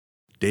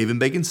Dave and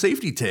Bacon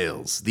Safety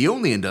Tales, the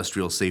only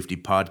industrial safety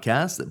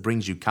podcast that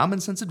brings you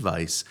common sense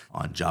advice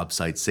on job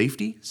site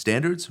safety,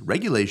 standards,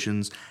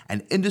 regulations,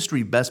 and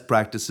industry best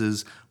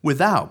practices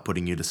without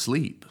putting you to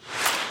sleep.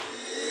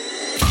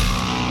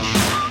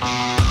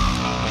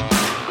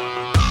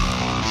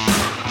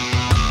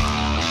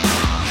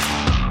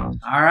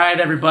 All right,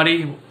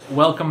 everybody.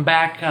 Welcome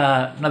back.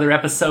 Another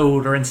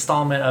episode or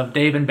installment of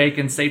Dave and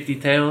Bacon Safety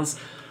Tales,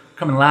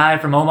 coming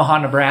live from Omaha,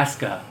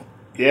 Nebraska.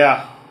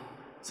 Yeah.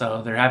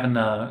 So they're having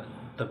the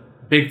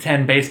Big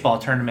Ten baseball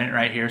tournament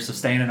right here. So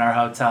staying in our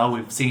hotel,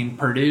 we've seen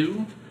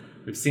Purdue,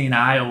 we've seen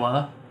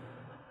Iowa,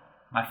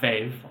 my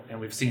fave, and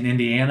we've seen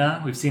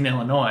Indiana, we've seen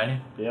Illinois.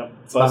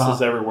 Yep.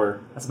 Buses everywhere.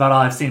 That's about all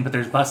I've seen, but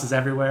there's buses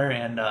everywhere.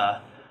 And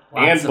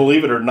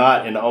believe it or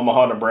not, in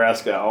Omaha,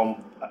 Nebraska,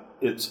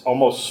 it's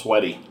almost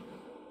sweaty.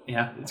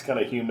 Yeah. It's kind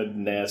of humid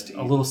and nasty.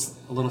 A little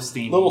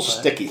steamy. A little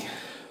sticky.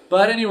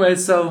 But anyway,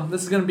 so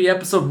this is going to be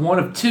episode 1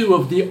 of 2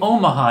 of the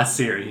Omaha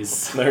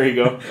series. There you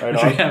go. Right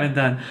which on. we haven't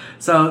done.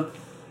 So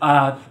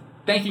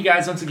thank you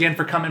guys once again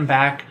for coming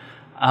back.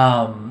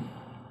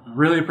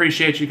 Really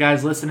appreciate you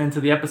guys listening to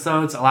the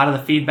episodes. A lot of the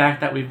feedback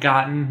that we've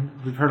gotten,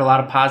 we've heard a lot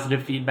of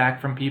positive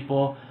feedback from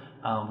people.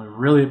 We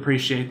really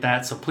appreciate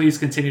that. So please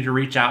continue to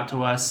reach out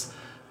to us.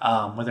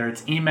 Whether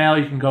it's email,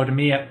 you can go to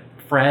me at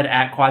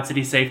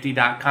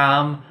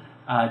fred@quadcitysafety.com.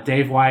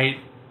 Dave White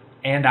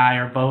and I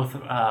are both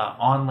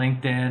on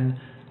LinkedIn.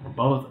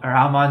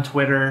 I'm on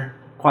Twitter.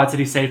 Quad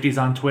City Safety's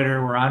on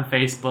Twitter. We're on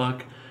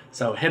Facebook.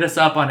 So hit us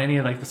up on any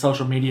of the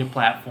social media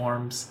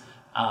platforms,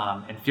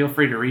 and feel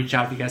free to reach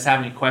out if you guys have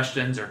any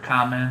questions or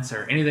comments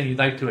or anything you'd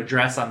like to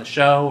address on the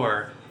show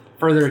or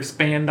further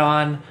expand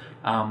on.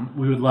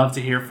 We would love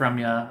to hear from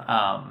you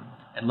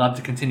and love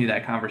to continue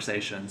that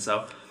conversation.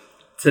 So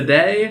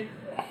today,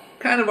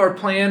 kind of our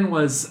plan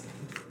was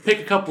pick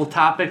a couple of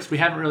topics we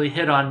haven't really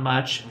hit on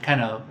much and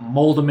kind of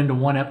mold them into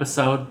one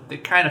episode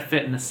that kind of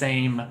fit in the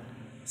same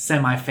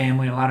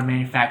semi-family. A lot of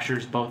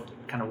manufacturers both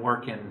kind of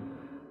work in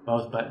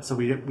both. But so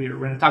we're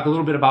going to talk a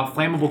little bit about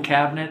flammable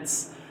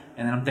cabinets,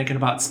 and then I'm thinking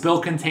about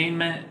spill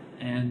containment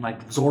and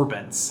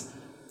absorbents.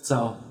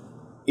 So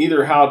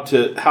either how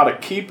to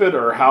keep it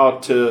or how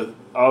to,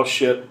 oh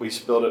shit, we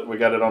spilled it, we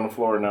got it on the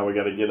floor, now we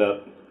got to get it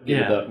up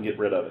and get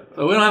rid of it.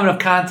 But we don't have enough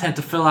content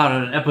to fill out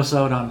an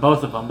episode on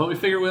both of them, but we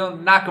figure we'll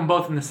knock them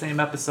both in the same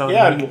episode.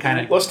 Yeah,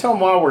 and let's tell them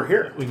why we're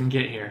here. We can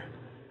get here.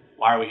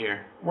 Why are we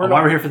here? Why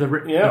we're here for the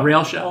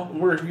rail show?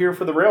 We're here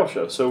for the rail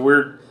show. So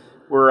we're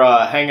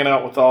hanging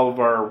out with all of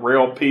our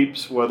rail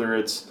peeps, whether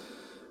it's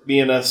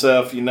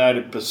BNSF,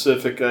 United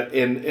Pacific,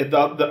 and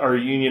our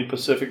Union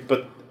Pacific.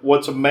 But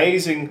what's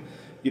amazing,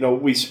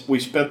 we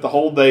spent the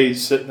whole day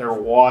sitting there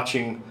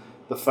watching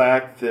the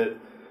fact that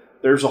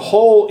there's a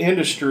whole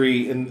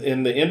industry,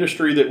 in the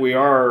industry that we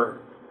are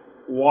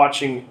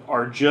watching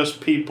are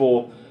just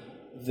people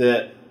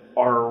that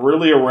are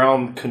really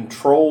around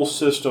control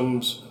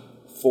systems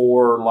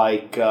for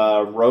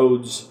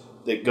roads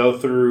that go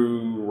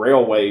through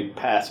railway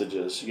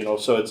passages.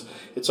 So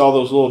it's all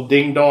those little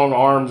ding dong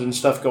arms and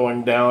stuff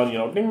going down.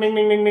 Ding ding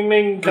ding ding ding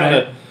ding, kind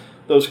of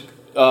those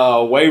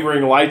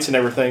wavering lights and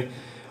everything.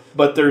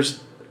 But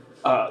there's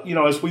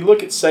as we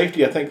look at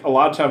safety, I think a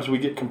lot of times we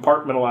get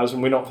compartmentalized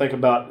and we don't think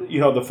about,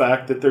 the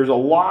fact that there's a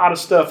lot of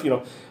stuff.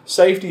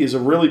 Safety is a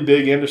really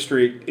big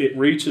industry. It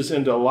reaches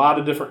into a lot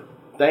of different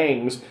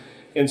things.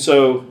 And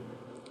so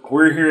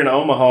we're here in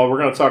Omaha. We're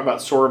going to talk about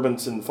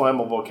sorbents and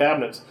flammable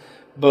cabinets.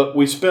 But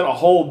we spent a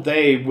whole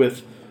day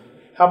with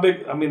how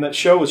big, that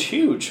show was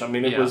huge.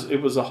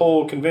 It was a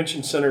whole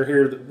convention center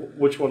here.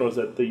 Which one was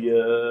that? The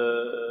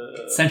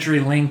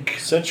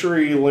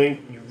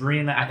CenturyLink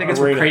Arena. I think it's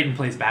where Creighton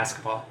plays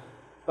basketball.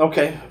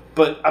 Okay,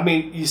 but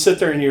you sit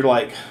there and you're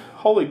like,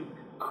 holy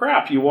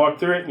crap, you walk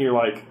through it and you're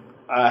like,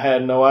 I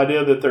had no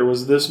idea that there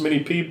was this many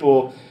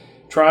people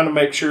trying to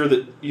make sure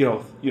that,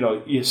 you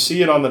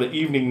see it on the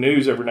evening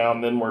news every now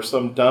and then where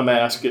some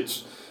dumbass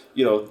gets,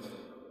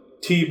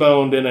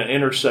 T-boned in an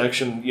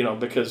intersection,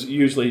 because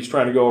usually he's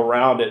trying to go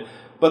around it.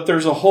 But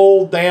there's a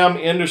whole damn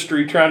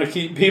industry trying to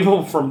keep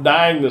people from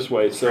dying this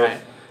way. So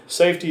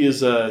safety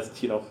is,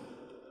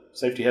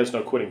 safety has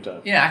no quitting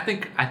time. Yeah, I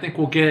think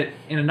we'll get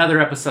in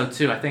another episode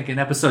too. I think in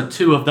episode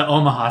 2 of the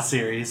Omaha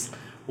series,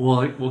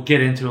 we'll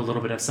get into a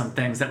little bit of some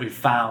things that we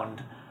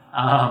found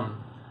a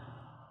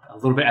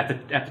little bit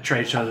at the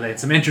trade show today.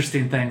 Some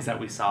interesting things that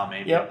we saw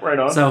maybe. Yep, right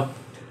on. So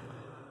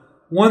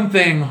one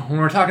thing when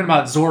we're talking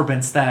about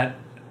sorbents that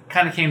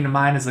kind of came to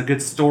mind as a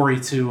good story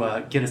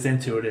to get us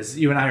into it is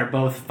you and I are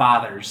both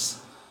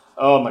fathers.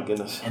 Oh my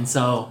goodness! And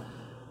so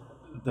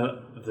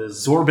the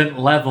sorbent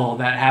level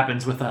that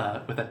happens with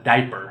a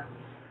diaper,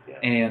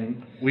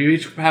 and we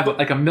each have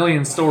a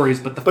million stories.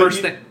 But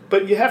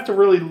but you have to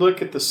really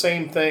look at the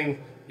same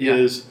thing.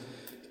 Is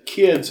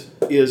kids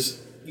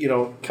is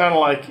kind of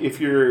like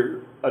if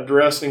you're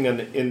addressing an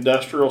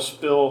industrial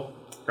spill,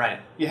 right?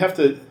 You have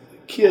to.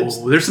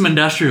 Kids, there's some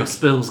industrial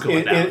spills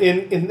going down.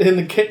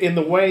 In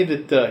the way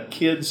that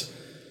kids,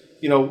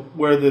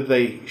 whether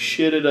they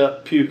shit it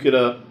up, puke it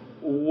up,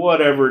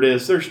 whatever it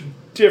is, there's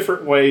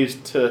different ways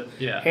to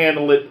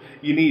handle it.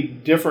 You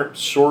need different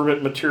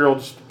sorbent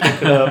materials to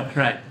pick it up.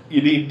 Right.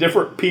 You need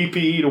different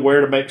PPE to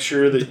wear to make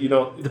sure that you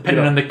don't...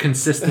 Depending on the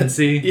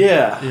consistency.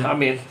 Yeah. I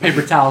mean...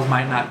 Paper towels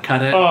might not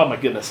cut it. Oh, my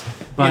goodness.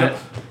 But...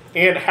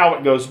 and how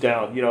it goes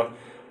down.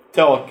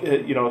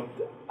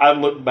 I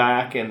look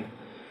back and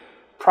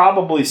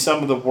probably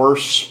some of the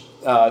worst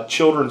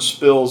children's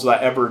spills I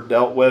ever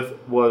dealt with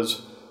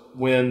was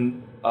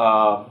when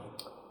a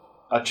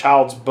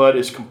child's butt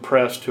is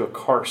compressed to a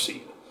car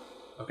seat.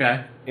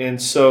 Okay.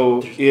 And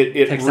so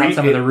it takes out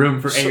some of the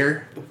room for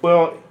air.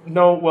 Well,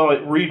 no. Well,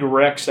 it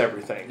redirects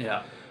everything.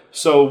 Yeah.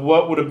 So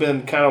what would have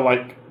been kind of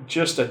like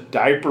just a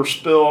diaper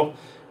spill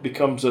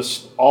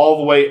becomes all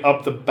the way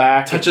up the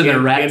back, touching their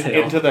rat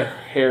tail into their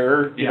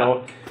hair. You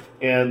know,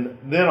 and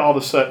then all of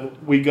a sudden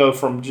we go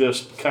from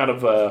just kind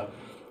of a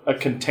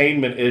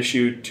containment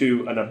issue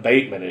to an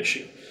abatement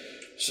issue.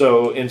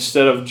 So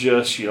instead of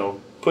just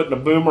putting a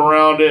boom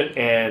around it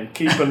and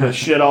keeping the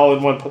shit all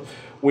in one place,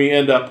 we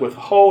end up with,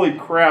 holy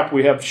crap,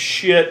 we have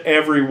shit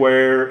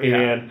everywhere,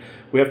 and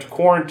we have to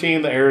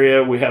quarantine the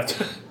area. We have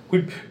to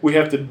we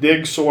have to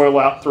dig soil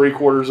out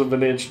 3/4 of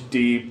an inch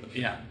deep.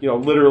 Yeah.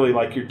 Literally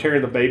like you're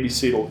tearing the baby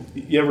seat.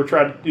 You ever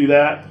tried to do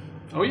that?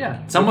 Oh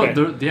yeah.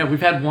 We've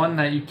had one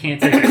that you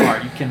can't take it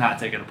apart. You cannot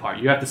take it apart.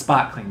 You have to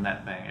spot clean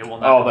that thing. It will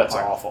not. Oh, that's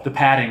apart. awful. The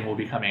padding will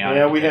be coming out.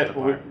 Yeah,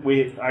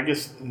 we I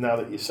guess now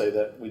that you say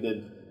that, we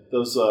did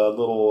those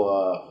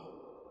little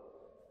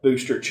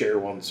booster chair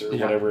ones or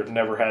whatever. It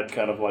never had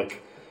kind of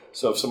like,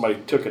 so if somebody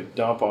took a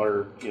dump on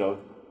her,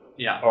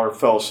 or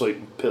fell asleep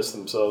and pissed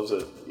themselves,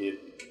 you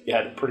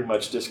had to pretty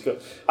just go.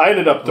 I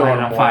ended up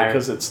throwing them away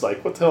because it's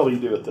like, what the hell do you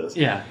do with this?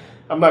 Yeah.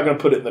 I'm not going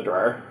to put it in the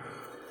dryer.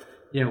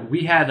 Yeah,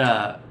 we had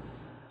a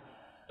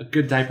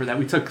good diaper that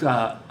we took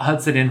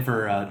Hudson in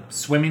for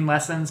swimming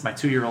lessons. My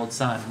 2-year-old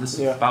son. This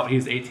is about when he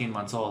was 18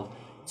 months old.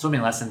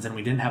 Swimming lessons, and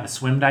we didn't have a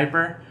swim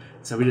diaper.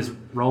 So we just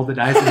rolled the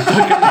dice and took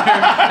him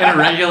there in a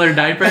regular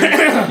diaper.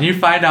 And you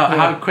find out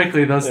how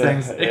quickly those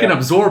things, it can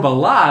absorb a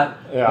lot,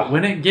 but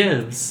when it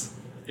gives,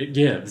 it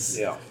gives.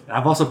 Yeah. And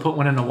I've also put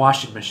one in a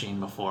washing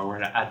machine before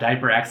where a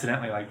diaper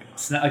accidentally,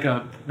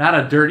 not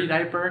a dirty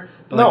diaper,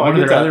 but one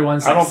of their other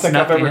ones. I don't think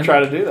I've ever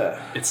tried to do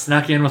that. It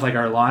snuck in with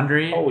our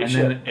laundry, Holy and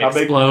shit. then it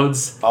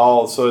explodes.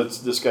 Oh, so it's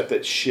just got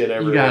that shit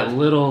everywhere. You got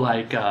little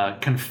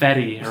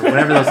confetti or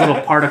whatever those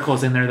little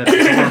particles in there that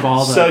absorb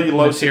all the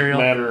cellulosic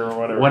matter or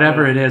whatever.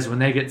 Whatever it is, when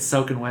they get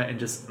soaking wet and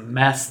just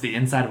mess the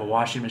inside of a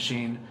washing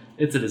machine,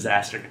 it's a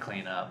disaster to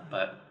clean up.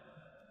 But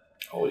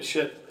holy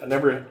shit, I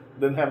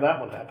didn't have that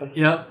one happen.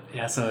 Yep.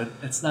 Yeah, so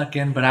it snuck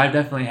in, but I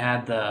definitely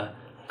had the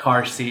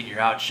car seat. You're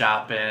out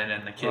shopping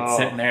and the kid's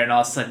sitting there, and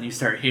all of a sudden you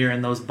start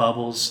hearing those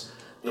bubbles.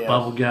 The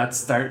bubble guts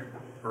start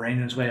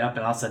raining its way up,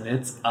 and all of a sudden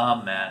it's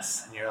a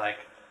mess. And you're like,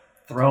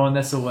 throwing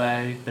this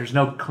away. There's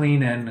no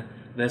cleaning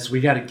this.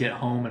 We got to get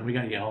home, and we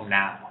got to get home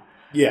now.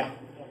 Yeah.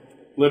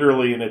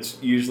 Literally, and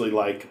it's usually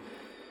like,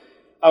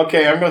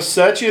 okay, I'm going to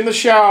set you in the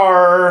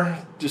shower.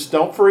 Just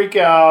don't freak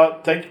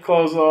out. Take your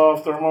clothes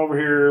off. Throw them over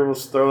here.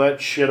 Let's throw that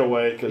shit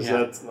away because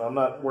that's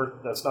not worth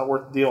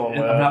dealing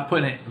with. I'm not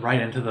putting it right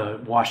into the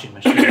washing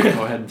machine.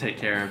 Go ahead and take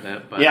care of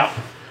it. But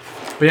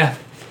yeah,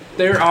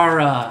 there are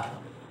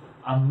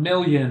a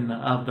million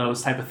of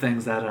those type of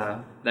things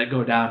that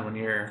go down when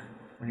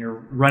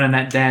you're running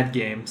that dad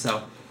game.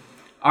 So,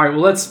 all right,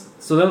 well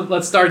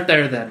let's start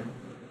there then.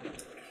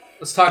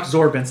 Let's talk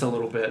sorbents a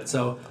little bit.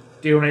 So,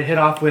 do you want to hit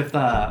off with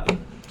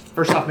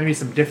first off maybe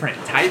some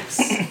different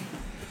types?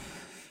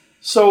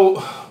 So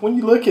when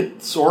you look at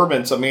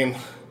sorbents, I mean,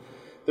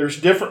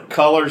 there's different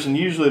colors, and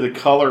usually the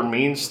color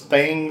means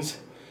things,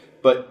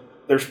 but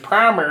there's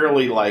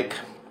primarily like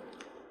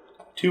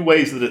two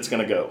ways that it's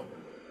going to go.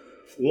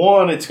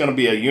 One, it's going to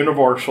be a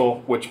universal,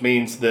 which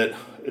means that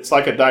it's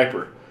like a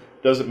diaper.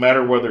 Doesn't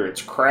matter whether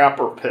it's crap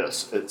or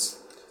piss.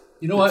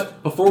 You know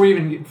what? Before we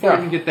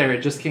even get there,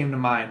 it just came to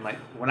mind. Like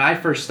when I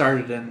first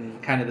started in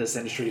kind of this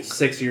industry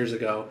 6 years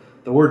ago,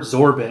 the word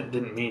sorbent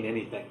didn't mean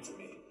anything to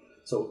me.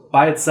 So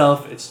by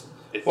itself, it's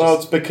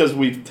because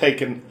we've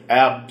taken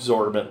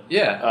absorbent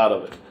out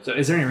of it. So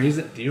is there any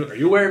reason? Are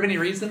you aware of any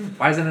reason?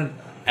 Why isn't it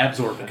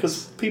absorbent?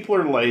 Because people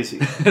are lazy.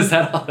 Is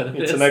that all it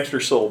is? It's an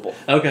extra syllable.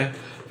 Okay.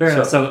 Fair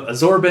enough. So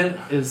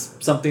absorbent is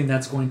something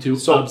that's going to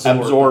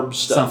absorb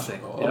stuff.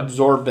 Something. Yep.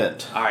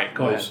 Absorbent. All right,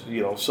 go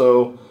ahead.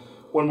 So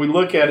when we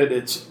look at it,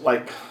 it's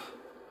like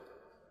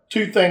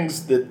two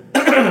things that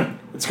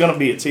it's going to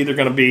be. It's either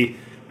going to be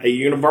a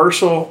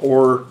universal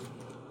or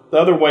the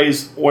other way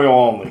is oil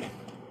only.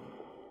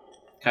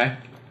 Okay.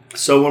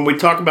 So when we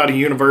talk about a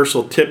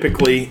universal,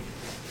 typically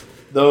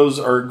those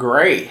are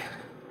gray.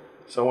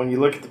 So when you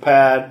look at the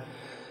pad,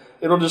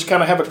 it'll just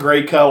kind of have a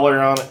gray color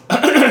on it,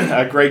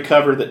 a gray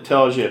cover that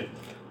tells you it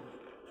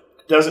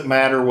doesn't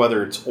matter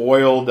whether it's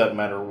oil, doesn't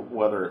matter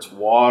whether it's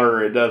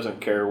water, it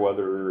doesn't care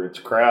whether it's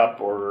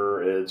crap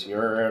or it's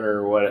urine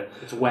or what.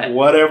 It's wet.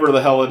 Whatever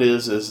the hell it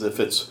is if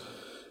it's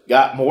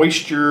got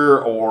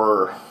moisture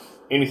or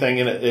anything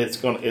in it, it's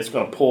going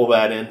to pull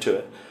that into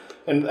it.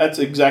 And that's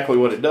exactly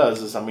what it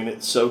does.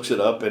 It soaks it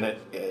up, and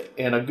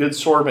a good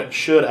sorbent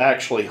should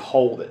actually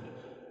hold it.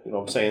 You know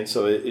what I'm saying?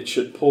 So it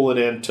should pull it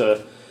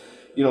into,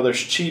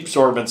 there's cheap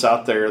sorbents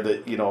out there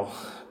that,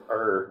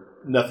 are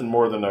nothing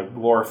more than a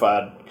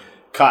glorified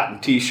cotton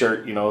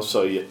T-shirt,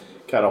 so you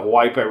kind of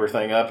wipe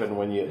everything up, and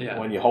when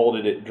you hold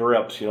it, it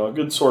drips. A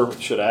good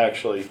sorbent should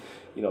actually,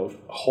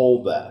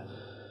 hold that.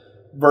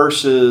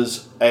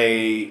 Versus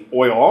a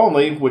oil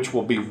only, which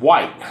will be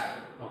white.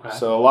 Okay.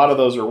 So a lot of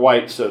those are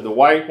white. So the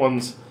white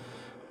ones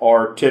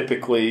are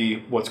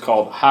typically what's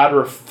called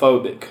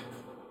hydrophobic.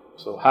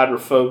 So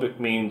hydrophobic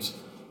means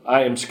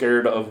I am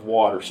scared of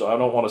water, so I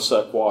don't want to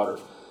suck water.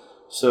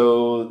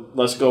 So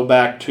let's go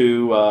back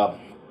to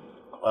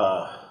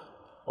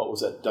what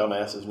was that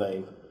dumbass's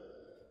name?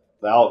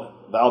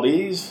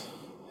 Valdez?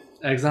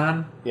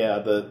 Exxon?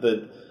 Yeah,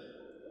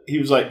 he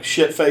was like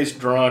shit-faced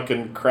drunk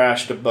and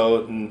crashed a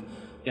boat, and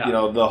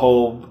the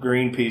whole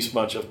Greenpeace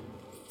bunch of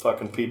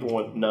fucking people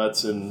went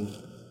nuts and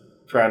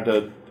trying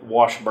to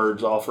wash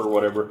birds off or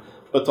whatever.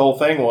 But the whole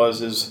thing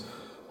is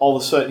all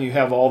of a sudden you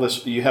have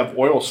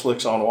oil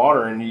slicks on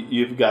water, and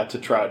you've got to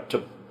try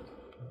to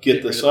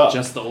get this up.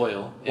 Just the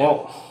oil. Yeah.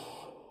 Well,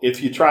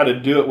 if you try to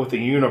do it with a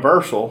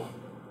universal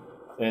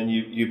and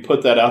you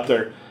put that out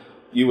there,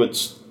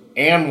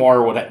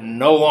 Anwar would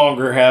no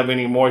longer have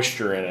any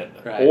moisture in it,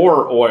 right,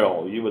 or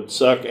oil. You would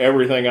suck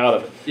everything out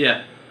of it.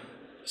 Yeah.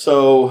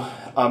 So,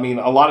 I mean,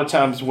 a lot of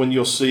times when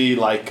you'll see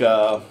like,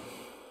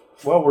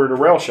 we're at a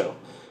rail show,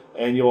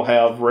 and you'll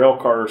have rail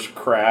cars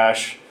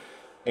crash,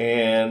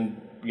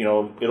 and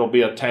it'll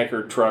be a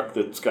tanker truck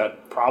that's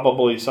got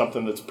probably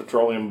something that's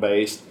petroleum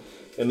based.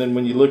 And then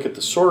when you look at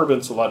the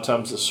sorbents, a lot of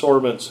times the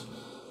sorbents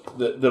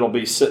that'll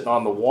be sitting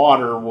on the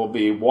water will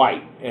be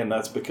white, and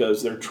that's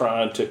because they're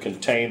trying to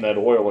contain that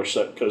oil or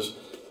set, because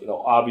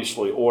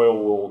obviously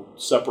oil will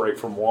separate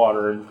from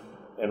water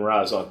and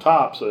rise on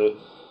top. So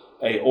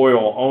a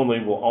oil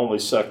only will only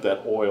suck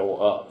that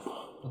oil up.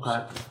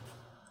 Okay.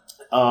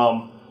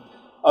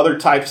 Other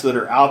types that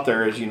are out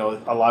there is, a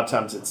lot of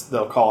times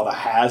they'll call it a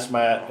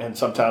hazmat, and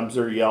sometimes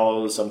they're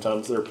yellow,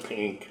 sometimes they're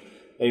pink.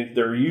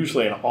 They're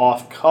usually an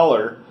off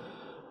color,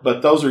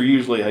 but those are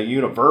usually a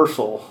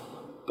universal.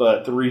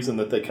 But the reason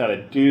that they kind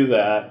of do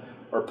that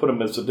or put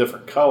them as a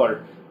different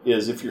color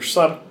is if you're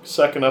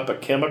sucking up a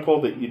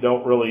chemical that you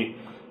don't really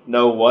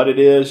know what it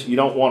is, you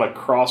don't want to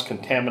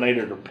cross-contaminate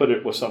it or put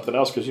it with something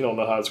else because you don't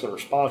know how it's going to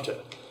respond to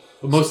it.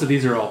 But most of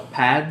these are all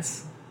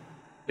pads,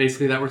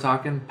 basically, that we're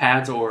talking?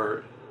 Pads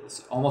or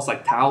almost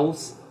like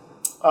towels?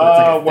 But it's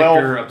like a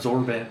thicker,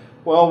 absorbent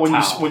towel.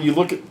 when you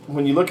look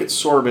at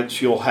sorbents,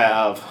 you'll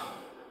have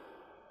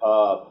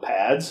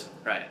pads.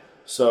 Right.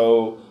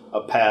 So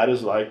a pad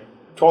is like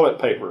toilet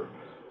paper.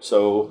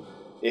 So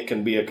it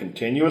can be a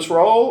continuous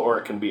roll, or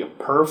it can be a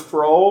perf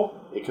roll.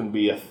 It can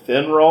be a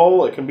thin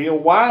roll. It can be a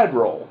wide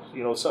roll. A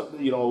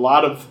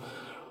lot of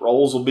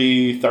rolls will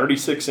be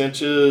 36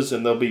 inches,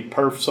 and they'll be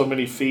perf so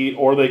many feet,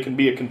 or they can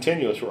be a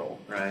continuous roll.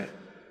 Right.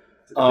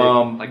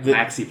 Like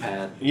maxi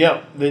pad.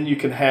 Yeah. Then you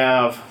can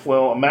have,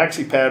 a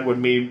maxi pad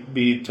would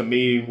be to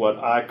me what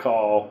I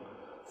call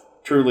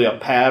truly a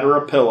pad or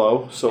a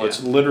pillow. So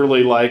it's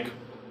literally like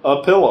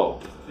a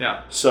pillow.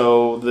 Yeah.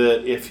 So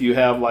that if you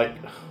have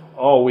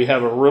we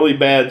have a really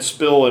bad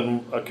spill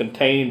in a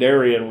contained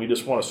area and we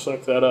just want to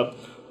suck that up,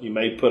 you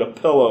may put a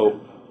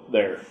pillow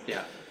there.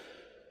 Yeah.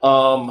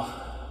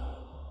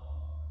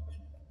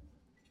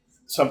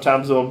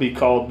 Sometimes they'll be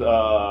called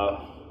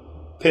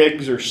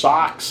pigs or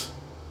socks.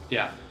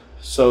 Yeah.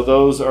 So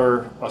those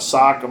are a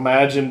sock.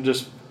 Imagine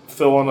just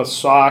filling a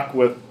sock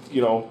with,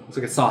 It's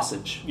like a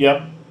sausage.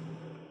 Yep.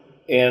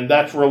 And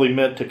that's really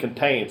meant to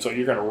contain. So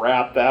you're going to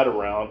wrap that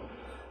around.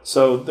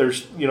 So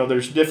there's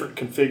different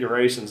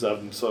configurations of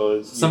them.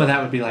 So some of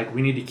that would be like,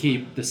 we need to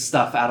keep the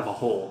stuff out of a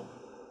hole.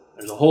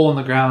 There's a hole in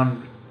the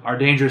ground. Our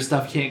dangerous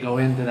stuff can't go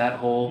into that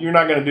hole. You're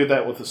not going to do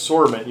that with a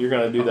sorbent. You're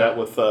going to do that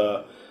with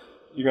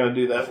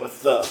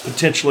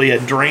potentially a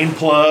drain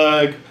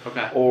plug.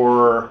 Okay.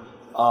 Or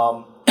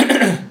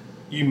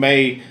you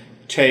may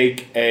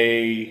take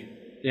a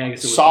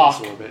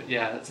sock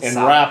and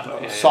wrap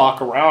a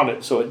sock around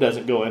it so it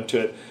doesn't go into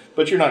it.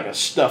 But you're not going to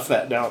stuff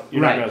that down.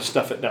 You're not going to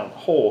stuff it down the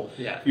hole.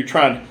 Yeah.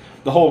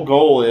 The whole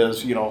goal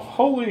is,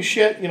 holy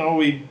shit,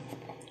 we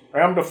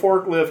rammed a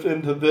forklift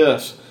into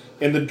this,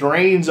 and the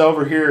drain's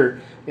over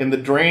here, and the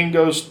drain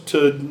goes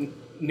to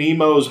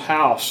Nemo's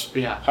house.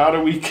 Yeah. How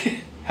do we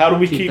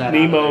keep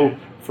Nemo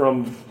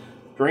from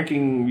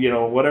drinking,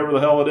 whatever the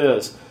hell it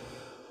is?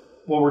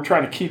 Well, we're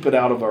trying to keep it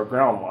out of our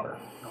groundwater.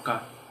 Okay.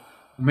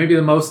 Maybe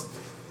the most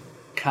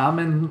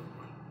common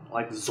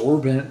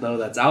sorbent though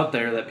that's out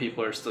there that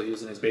people are still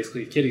using is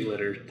basically kitty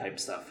litter type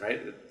stuff, right?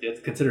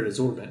 It's considered a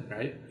sorbent,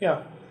 right?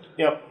 Yeah.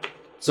 Yep.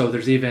 So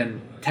there's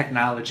even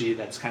technology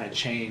that's kind of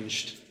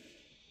changed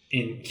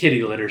in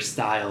kitty litter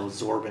style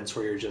sorbents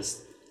where you're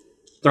just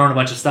throwing a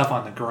bunch of stuff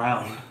on the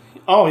ground.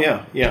 Oh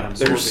yeah, yeah.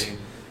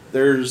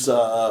 There's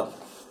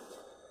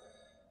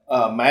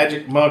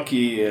Magic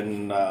Monkey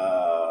and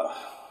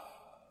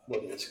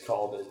what is it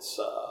called? It's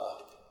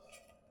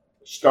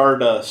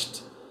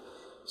Stardust.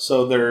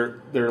 So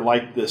they're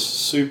like this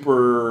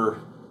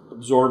super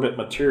absorbent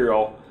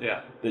material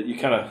that you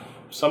kind of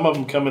some of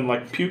them come in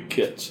like puke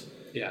kits.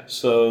 Yeah.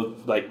 So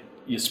like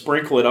you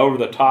sprinkle it over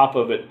the top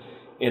of it,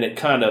 and it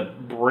kind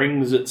of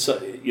brings it.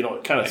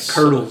 It kind of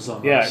curdles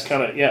almost.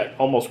 Yeah, it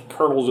almost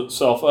curdles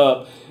itself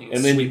up,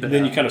 and then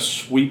you kind of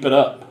sweep it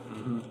up.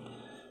 Mm-hmm.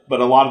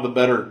 But a lot of the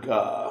better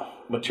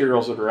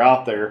materials that are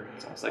out there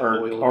like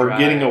are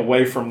getting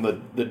away from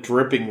the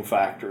dripping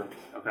factor.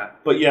 Okay.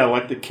 But yeah,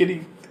 like the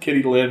kitty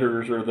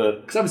litters or the...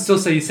 Because I would still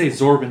say you say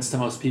sorbents to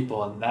most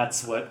people, and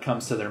that's what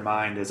comes to their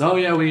mind is, oh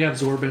yeah, we have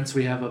sorbents.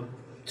 We have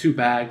 2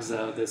 bags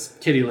of this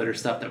kitty litter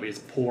stuff that we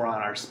just pour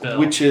on our spill.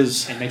 Which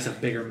is... It makes a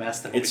bigger mess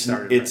than what we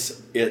started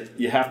with.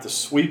 You have to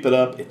sweep it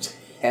up. It's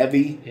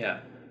heavy. Yeah.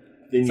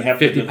 Then you have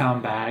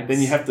 50-pound bags. Then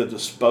you have to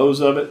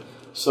dispose of it.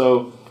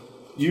 So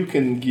you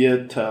can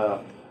get,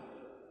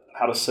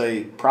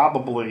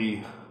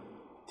 probably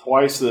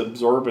twice the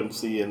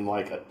absorbency in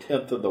like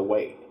 1/10 of the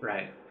weight.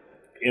 Right.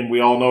 And we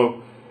all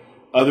know,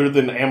 other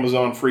than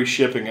Amazon free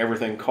shipping,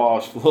 everything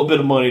costs a little bit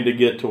of money to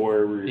get to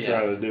wherever you're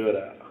trying to do it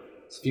at.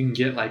 So if you can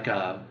get like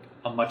a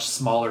much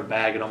smaller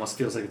bag, it almost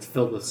feels like it's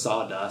filled with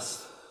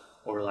sawdust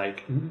or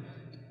like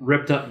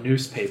ripped up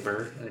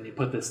newspaper, and then you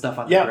put this stuff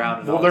on the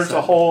ground. Well, there's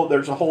a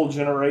whole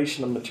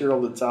generation of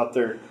material that's out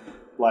there,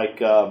 like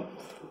one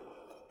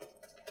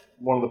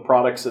of the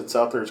products that's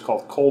out there is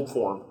called Cold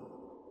Form,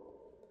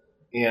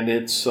 and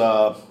it's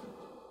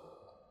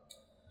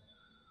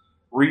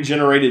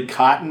regenerated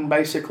cotton,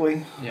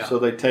 basically. Yeah. So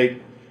they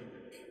take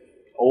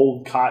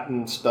old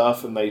cotton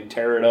stuff and they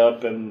tear it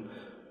up and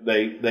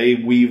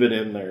they weave it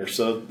in there.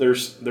 So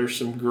there's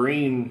some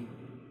green,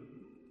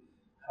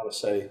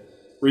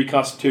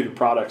 reconstituted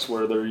products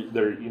where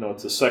they're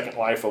it's a second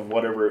life of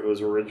whatever it was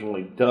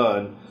originally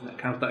done. That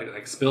kind of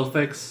like Spill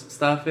Fix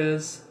stuff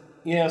is?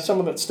 Yeah, some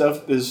of that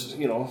stuff is,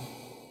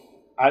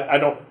 I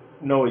don't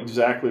know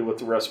exactly what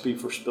the recipe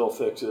for Spill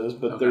Fix is,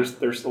 but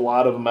there's a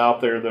lot of them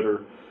out there that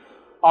are,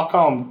 I'll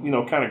call them,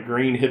 kind of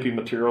green hippie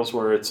materials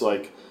where it's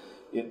like,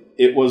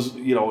 it was,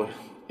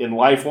 in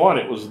life 1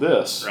 it was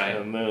this. Right.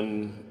 And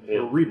then...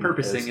 We're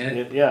repurposing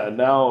it. Yeah,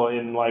 now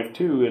in life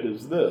 2 it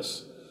is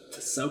this.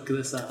 To soak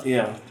this up.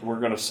 Yeah, we're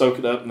going to soak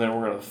it up and then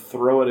we're going to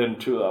throw it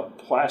into a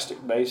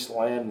plastic-based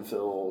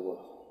landfill.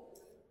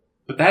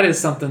 But that is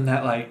something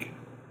that, like,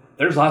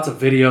 there's lots of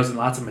videos and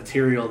lots of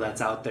material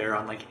that's out there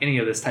on, like, any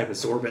of this type of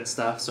sorbent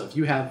stuff. So if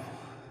you have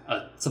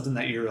something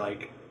that you're,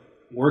 like,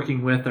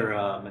 working with or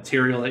a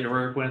material that you're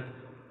working with,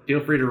 feel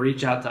free to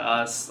reach out to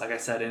us. Like I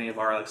said, any of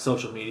our like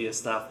social media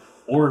stuff,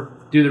 or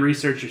do the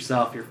research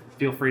yourself.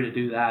 Feel free to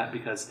do that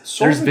because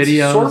there's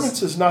videos.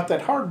 Sorbents is not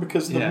that hard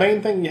because the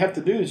main thing you have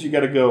to do is you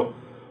got to go,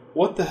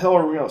 what the hell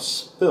are we going to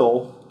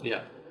spill?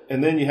 Yeah.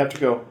 And then you have to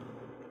go,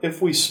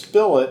 if we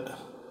spill it,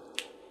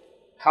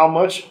 how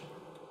much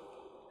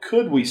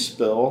could we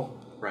spill?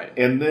 Right.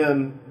 And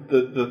then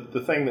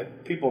the thing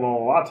that people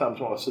don't a lot of times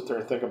want to sit there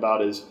and think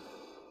about is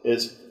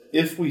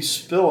if we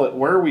spill it,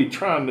 where are we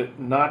trying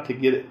not to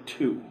get it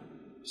to?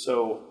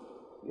 So,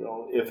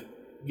 if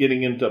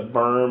getting into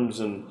berms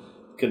and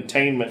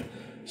containment.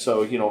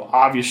 So,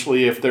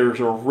 obviously if there's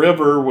a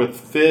river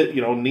with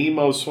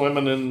Nemo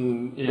swimming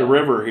in the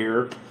river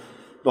here,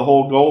 the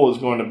whole goal is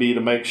going to be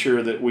to make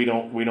sure that we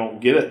don't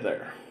get it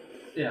there.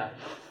 Yeah.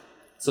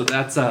 So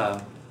that's,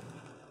 I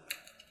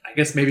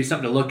guess maybe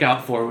something to look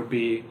out for would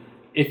be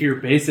if you're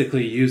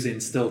basically using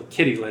still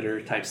kitty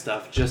litter type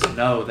stuff, just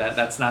know that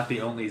that's not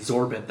the only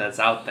sorbent that's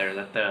out there.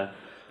 That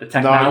the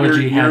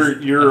technology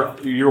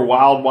your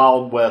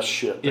wild west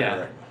shit. There.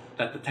 Yeah,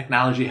 that the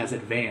technology has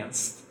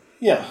advanced.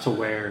 Yeah. To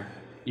where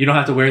you don't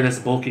have to wear this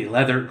bulky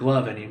leather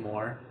glove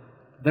anymore.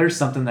 There's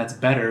something that's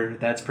better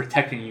that's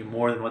protecting you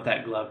more than what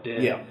that glove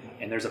did. Yeah.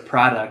 And there's a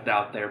product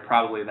out there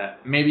probably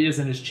that maybe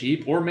isn't as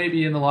cheap, or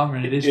maybe in the long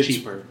run it's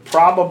cheaper.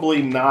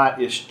 Probably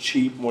not as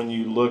cheap when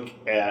you look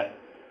at.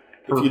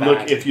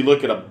 If you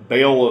look at a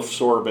bale of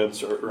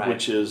sorbents,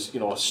 which is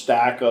a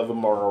stack of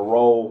them or a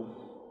roll,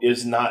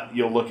 is not.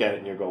 You'll look at it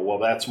and you'll go, well,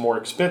 that's more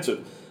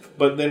expensive.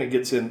 But then it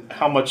gets in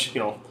how much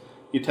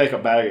you take a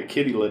bag of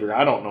kitty litter.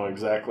 I don't know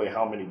exactly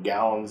how many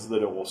gallons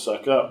that it will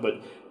suck up,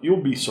 but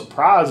you'll be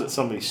surprised at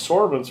some of these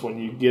sorbents when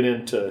you get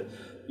into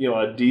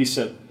a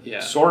decent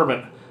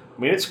sorbent. I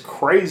mean, it's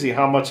crazy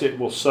how much it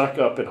will suck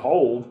up and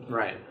hold.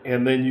 Right.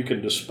 And then you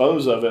can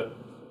dispose of it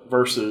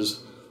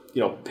versus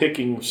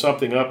picking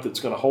something up that's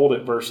going to hold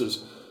it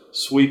versus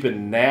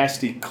sweeping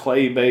nasty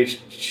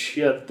clay-based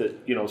shit that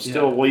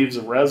still leaves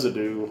a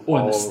residue.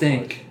 Or the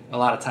stink. A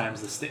lot of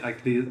times the stink,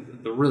 like the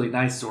really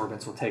nice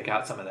sorbents will take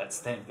out some of that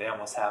stink. They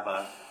almost have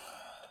a.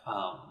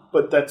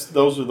 But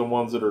those are the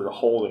ones that are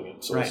holding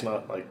it, so it's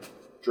not like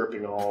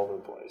dripping all over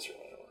the place or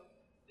whatever.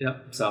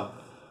 Yep. So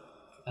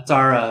that's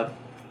our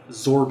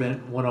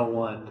sorbent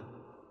 101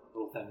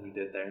 little thing we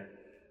did there.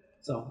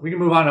 So we can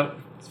move on to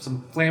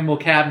some flammable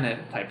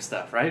cabinet type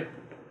stuff, right?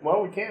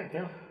 Well, we can,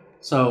 yeah.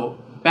 So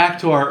back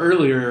to our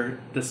earlier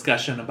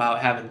discussion about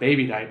having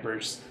baby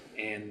diapers,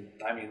 and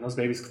I mean those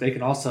babies, they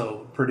can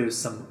also produce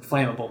some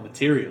flammable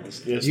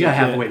materials. Yes, you gotta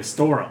have a way to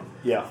store them.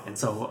 Yeah. And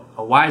so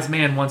a wise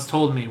man once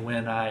told me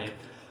when I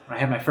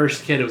had my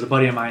first kid, it was a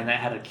buddy of mine that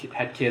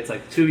had kids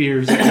like 2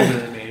 years older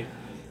than me,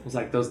 was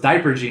like those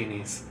diaper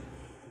genies.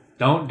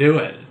 Don't do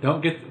it.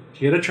 Don't get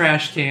a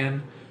trash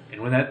can,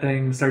 and when that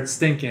thing starts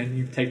stinking,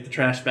 you take the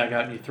trash bag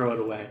out and you throw it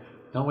away.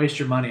 Don't waste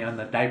your money on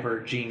the diaper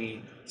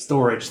genie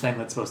storage thing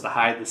that's supposed to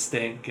hide the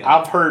stink. And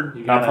I've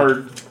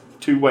heard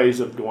two ways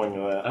of doing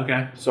that.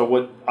 Okay. So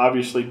what?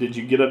 Obviously, did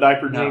you get a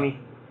diaper genie?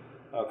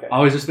 Okay.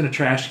 Always just been a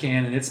trash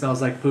can, and it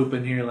smells like poop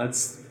in here.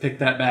 Let's pick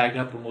that bag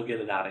up and we'll get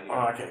it out of here.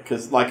 Okay,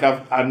 because like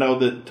I know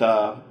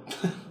that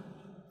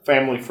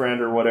family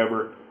friend or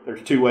whatever.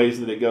 There's two ways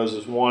that it goes.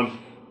 Is one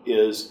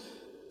is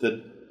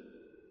the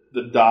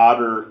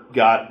daughter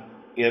got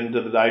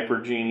into the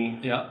diaper genie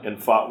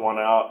and fought one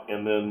out,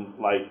 and then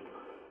like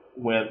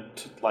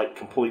went like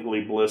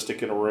completely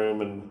ballistic in a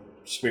room and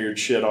smeared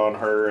shit on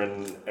her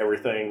and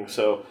everything.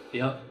 So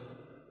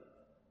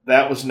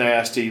that was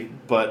nasty.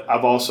 But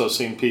I've also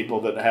seen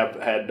people that have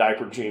had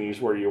diaper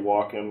genies where you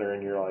walk in there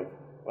and you're like,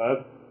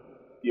 what?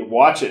 You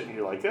watch it and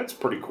you're like, that's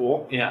pretty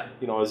cool. Yeah.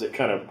 You know, as it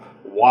kind of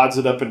wads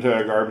it up into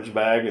a garbage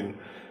bag and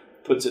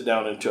puts it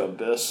down into an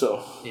abyss.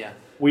 So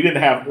we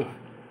didn't have.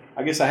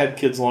 I guess I had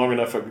kids long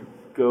enough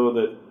ago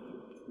that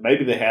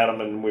maybe they had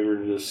them and we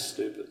were just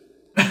stupid.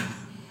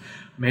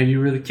 Maybe you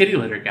were the kitty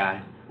litter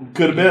guy.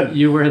 Could have been.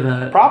 You were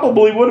the...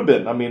 Probably would have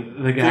been. I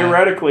mean, the guy.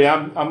 Theoretically,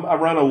 I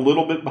run a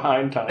little bit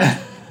behind time.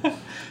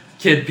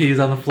 Kid pees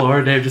on the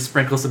floor. Dave just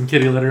sprinkles some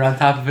kitty litter on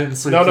top of it and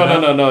sweeps it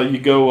up. No. You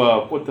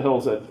go, what the hell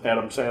is that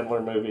Adam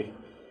Sandler movie?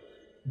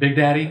 Big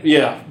Daddy?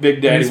 Yeah,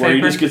 Big Daddy, Newspaper? where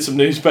you just get some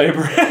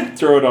newspaper,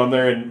 throw it on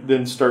there, and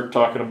then start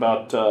talking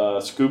about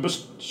Scuba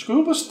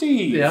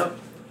Steve. Yep.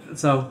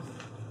 So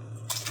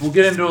we'll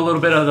get into a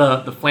little bit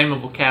of the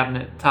flammable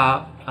cabinet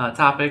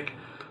topic.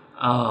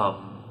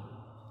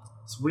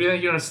 So where do you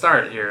think you're going to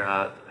start here?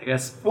 I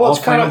guess all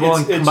flammable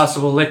and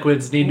combustible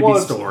liquids need to be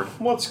stored.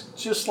 Well, it's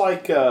just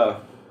like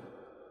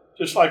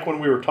when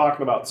we were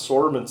talking about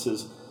sorbents,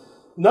 is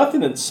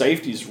nothing in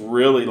safety is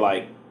really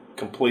like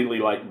completely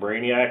like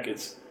brainiac.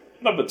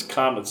 None of it's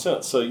common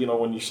sense. So, you know,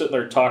 when you're sitting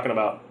there talking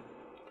about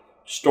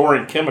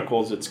storing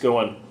chemicals, it's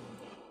going,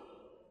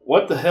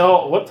 what the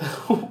hell?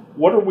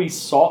 What are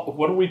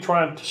we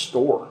trying to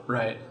store?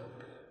 Right.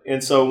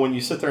 And so when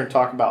you sit there and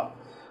talk about,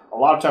 a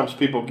lot of times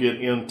people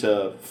get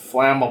into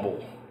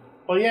flammable.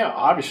 Well, yeah,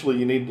 obviously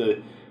you need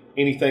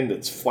anything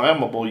that's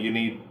flammable, you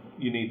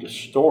need to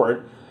store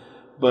it.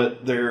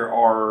 But there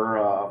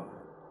are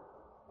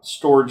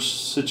storage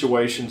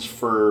situations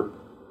for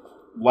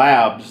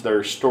labs. There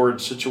are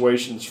storage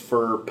situations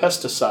for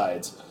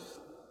pesticides.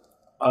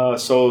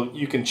 So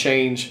you can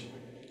change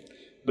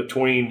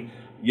between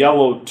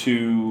yellow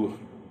to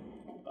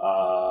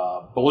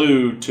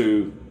blue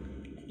to,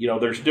 you know,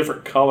 there's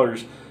different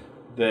colors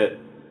that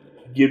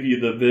give you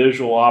the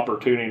visual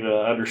opportunity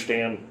to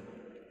understand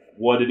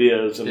what it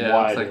is and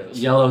why it is.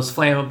 Yellow's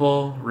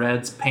flammable,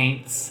 red's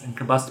paints and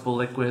combustible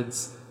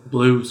liquids,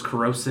 blue's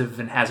corrosive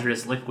and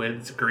hazardous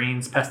liquids,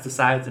 green's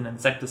pesticides and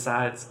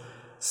insecticides,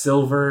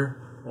 silver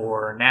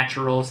or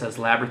natural says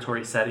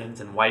laboratory settings,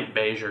 and white,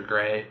 beige, or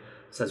gray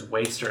says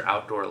waste or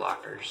outdoor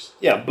lockers.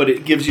 Yeah, but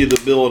it gives you the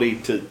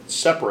ability to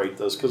separate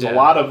those, because a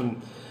lot of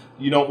them,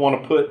 you don't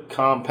want to put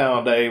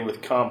compound A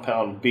with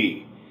compound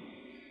B.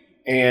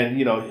 And,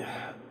 you know,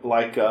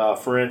 like,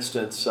 for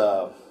instance,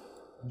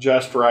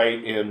 Just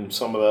Right and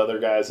some of the other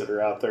guys that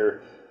are out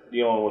there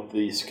dealing with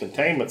these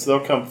containments,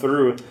 they'll come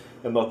through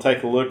and they'll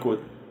take a look with,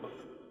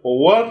 well,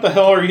 what the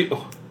hell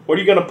what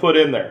are you going to put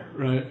in there?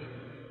 Right.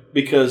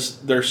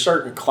 Because there's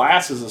certain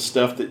classes of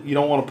stuff that you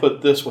don't want to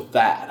put this with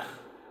that,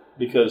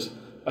 because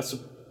that's a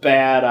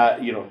bad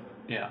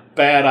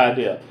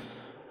idea.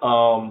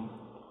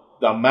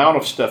 The amount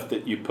of stuff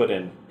that you put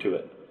into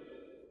it,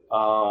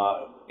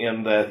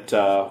 in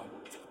that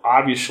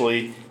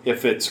obviously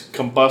if it's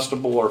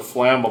combustible or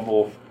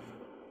flammable,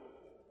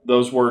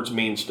 those words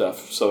mean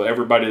stuff. So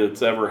everybody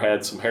that's ever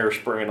had some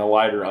hairspray and a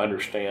lighter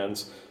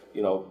understands,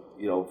 you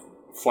know,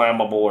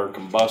 flammable or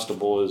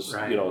combustible is,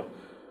 you know,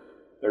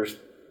 there's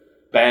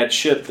bad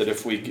shit that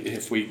if we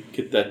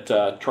get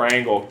that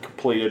triangle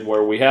completed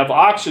where we have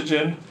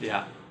oxygen,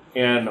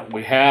 and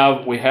we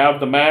have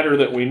the matter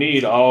that we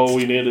need, all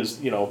we need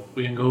is, you know,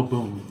 we can go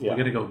boom. We're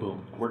gonna go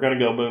boom. We're gonna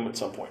go boom at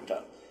some point in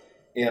time.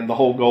 And the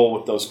whole goal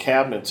with those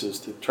cabinets is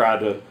to try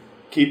to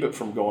keep it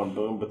from going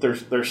boom. But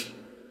there's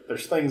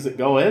things that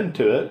go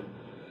into it,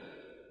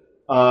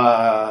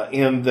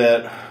 in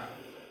that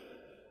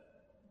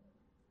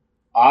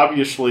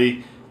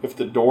obviously if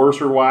the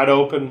doors are wide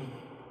open,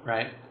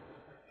 right,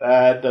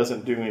 that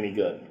doesn't do any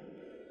good.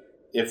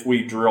 If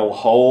we drill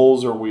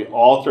holes or we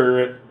alter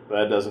it,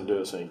 that doesn't do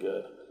us any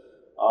good.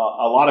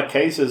 A lot of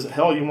cases,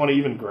 hell, you want to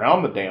even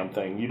ground the damn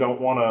thing. You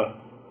don't want to,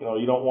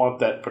 you don't want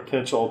that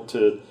potential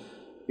to,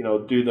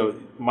 do the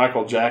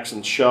Michael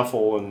Jackson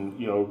shuffle and,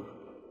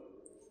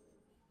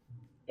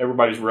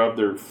 everybody's rubbed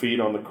their feet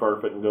on the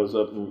carpet and goes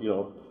up and,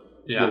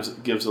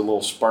 gives a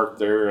little spark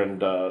there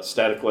and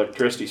static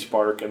electricity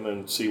spark, and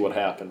then see what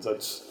happens.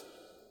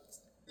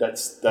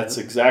 That's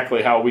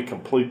exactly how we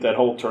complete that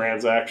whole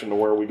transaction to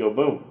where we go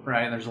boom.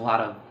 Right, and there's a lot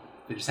of,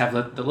 they just have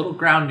the little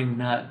grounding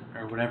nut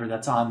or whatever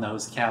that's on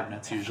those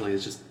cabinets usually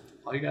is just,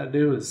 all you got to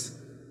do is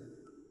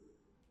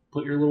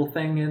put your little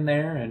thing in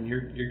there, and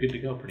you're good to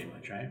go pretty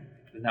much, right?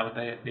 Isn't that what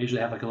they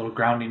usually have, like a little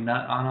grounding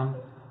nut on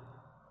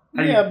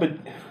them? Yeah, but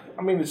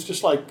I mean,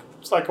 it's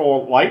like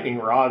all lightning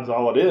rods.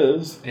 All it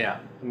is. Yeah.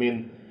 I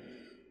mean,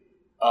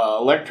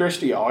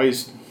 electricity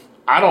always.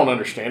 I don't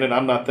understand it.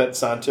 I'm not that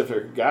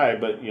scientific guy,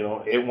 but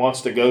it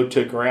wants to go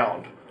to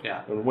ground.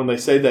 Yeah. And when they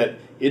say that,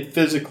 it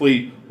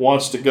physically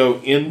wants to go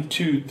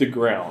into the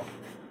ground.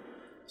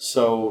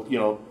 So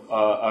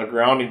a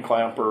grounding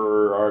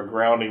clamper or a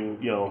grounding,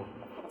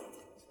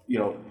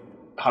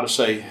 how to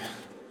say.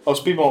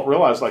 Most people don't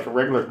realize, like a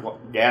regular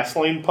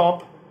gasoline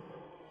pump.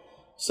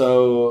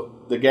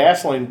 So the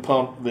gasoline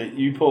pump that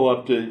you pull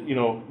up to,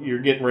 you're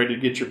getting ready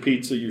to get your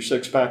pizza, your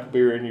 6-pack of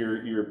beer, and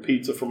your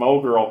pizza from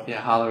Old Girl. Yeah,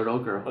 holler at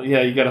Old Girl.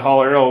 Yeah, you got to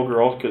holler at Old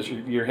Girl because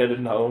you're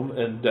headed home.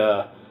 And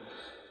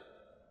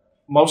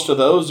most of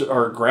those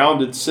are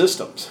grounded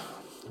systems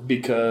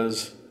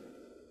because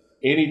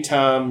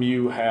anytime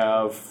you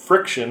have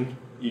friction,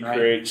 you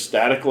create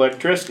static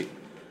electricity.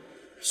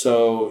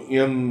 So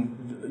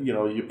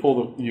you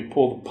pull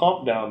the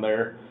pump down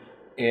there.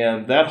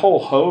 And that whole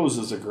hose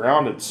is a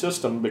grounded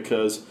system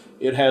because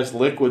it has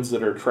liquids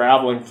that are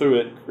traveling through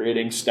it,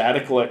 creating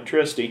static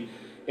electricity.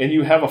 And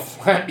you have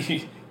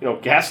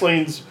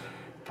gasoline's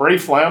pretty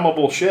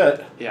flammable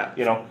shit.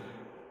 Yeah.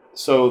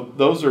 So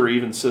those are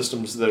even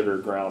systems that are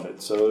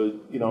grounded. So,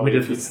 we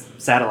did this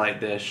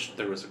satellite dish.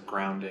 There was a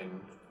grounding.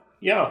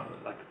 Yeah.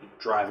 Like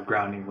drive a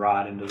grounding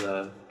rod into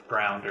the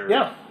ground. Or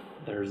yeah.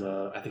 There's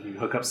I think you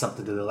hook up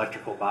something to the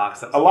electrical box.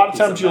 That's a lot of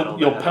times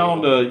you'll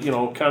pound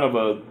kind of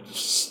a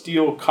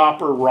steel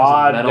copper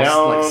rod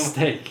down, like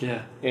steak,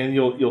 yeah, and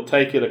you'll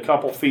take it a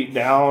couple feet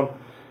down,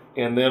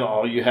 and then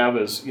all you have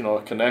is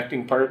a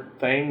connecting part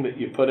thing that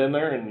you put in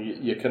there,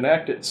 and you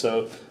connect it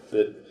so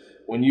that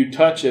when you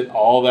touch it,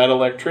 all that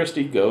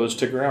electricity goes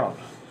to ground.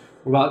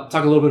 Talk a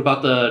little bit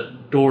about the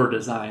door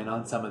design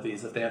on some of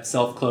these. If they have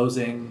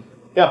self-closing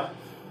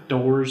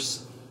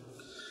doors.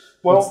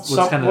 Well, let's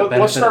start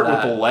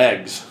with the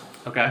legs.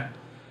 Okay.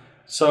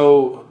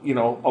 So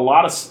a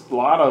lot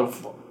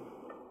of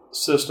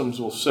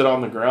systems will sit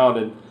on the ground,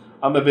 and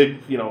I'm a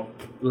big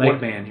leg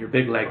man. You're a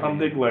big leg man. I'm a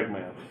big leg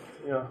man.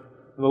 Yeah.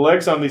 And the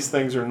legs on these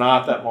things are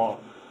not that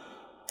long,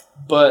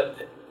 but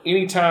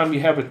anytime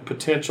you have a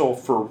potential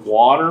for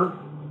water,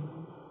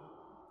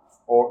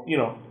 or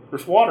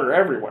there's water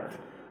everywhere,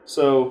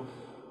 so.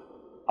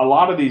 A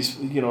lot of these,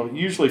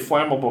 usually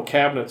flammable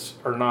cabinets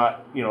are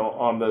not,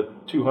 on the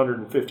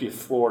 250th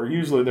floor.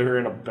 Usually they're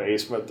in a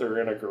basement, they're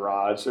in a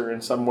garage, they're in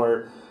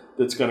somewhere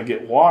that's going to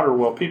get water.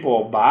 Well, people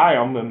will buy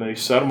them and they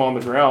set them on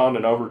the ground,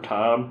 and over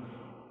time,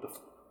 the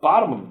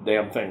bottom of the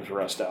damn things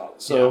rust out.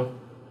 So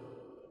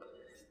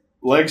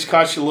legs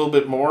cost you a little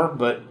bit more,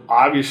 but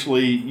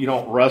obviously you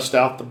don't rust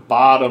out the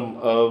bottom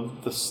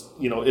of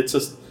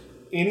the,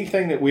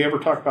 anything that we ever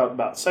talk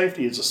about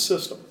safety is a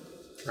system.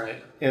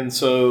 Right. And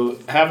so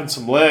having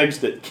some legs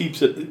that keeps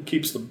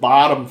the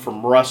bottom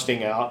from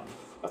rusting out,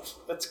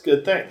 that's a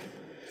good thing.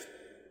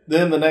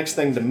 Then the next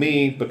thing to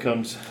me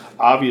becomes,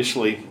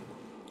 obviously,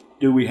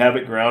 do we have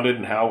it grounded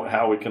and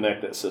how we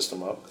connect that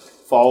system up,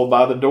 followed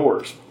by the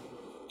doors.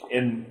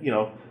 And,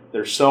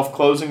 they're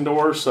self-closing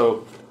doors,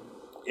 so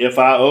if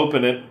I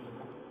open it,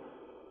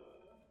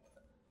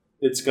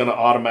 it's going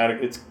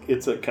to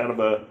it's a kind of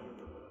a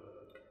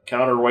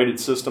counterweighted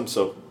system,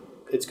 so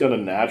it's going to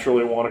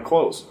naturally want to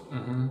close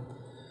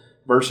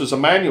versus a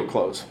manual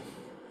close.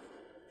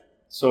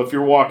 So if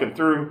you're walking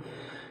through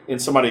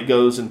and somebody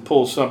goes and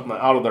pulls something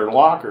out of their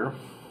locker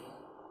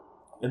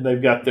and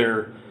they've got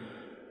their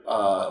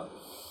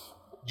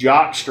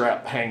jock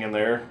strap hanging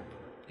there,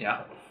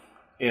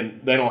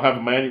 and they don't have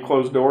a manual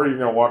closed door, you're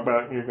going to walk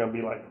back and you're going to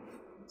be like,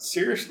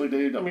 seriously,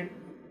 dude? I mean,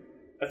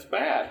 that's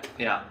bad.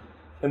 Yeah.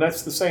 And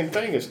that's the same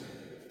thing as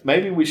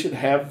maybe we should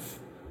have...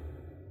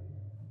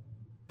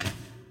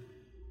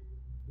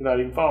 You're not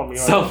even following me.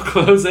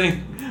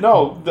 Self-closing?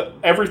 No,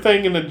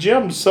 everything in the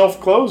gym's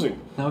self-closing.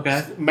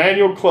 Okay.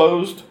 Manual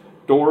closed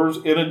doors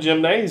in a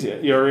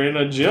gymnasium. You're in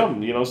a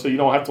gym, so you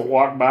don't have to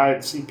walk by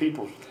and see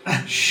people's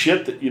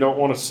shit that you don't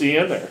want to see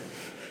in there.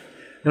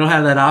 You don't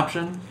have that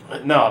option?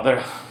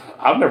 No,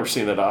 I've never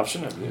seen that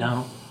option.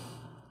 No.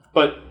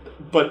 But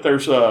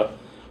there's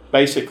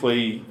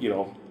basically,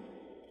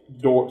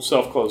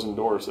 self-closing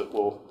doors that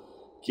will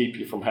keep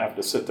you from having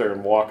to sit there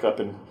and walk up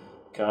and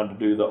kind of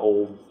do the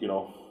old,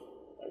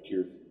 like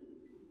you're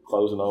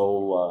closing an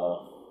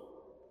old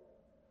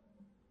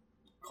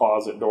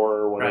closet door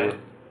or whatever. Right.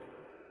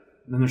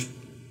 And then there's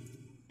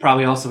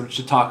probably also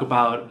should talk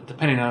about,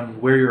 depending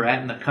on where you're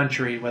at in the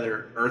country,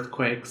 whether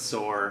earthquakes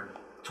or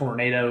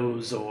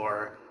tornadoes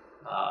or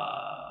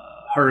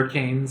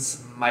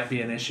hurricanes might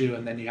be an issue,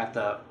 and then you have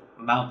to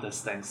mount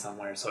this thing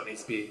somewhere, so it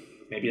needs to be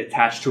maybe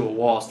attached to a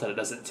wall so that it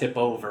doesn't tip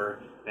over.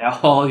 Now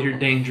all your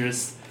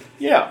dangerous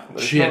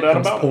shit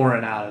comes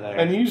pouring out of there.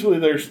 And usually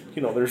there's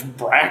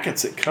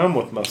brackets that come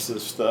with most of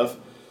this stuff,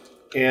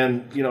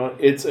 and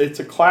it's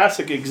a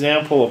classic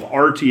example of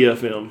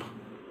RTFM.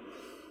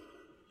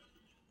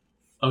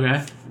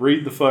 Okay.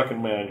 Read the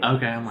fucking manual.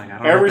 Okay, I'm like, I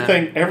don't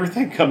know.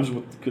 Everything comes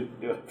with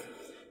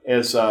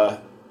as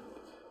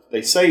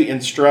they say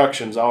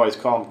instructions. I always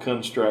call them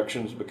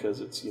constructions because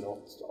it's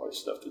it's always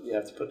stuff that you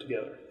have to put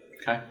together.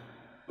 Okay.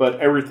 But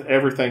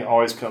everything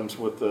always comes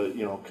with the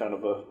kind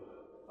of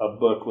a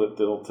booklet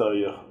that'll tell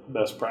you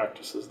best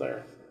practices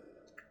there.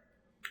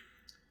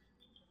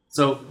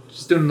 So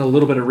just doing a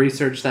little bit of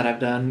research that I've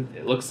done,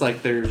 it looks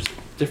like there's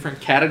different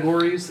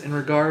categories in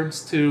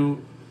regards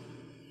to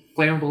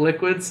flammable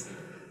liquids.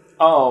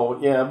 Oh,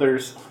 yeah,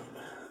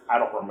 I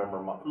don't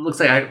remember much. It looks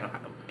like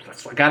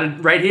I got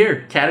it right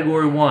here.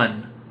 Category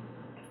 1,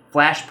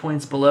 flash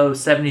points below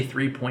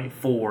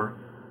 73.4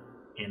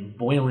 and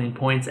boiling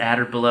points at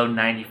or below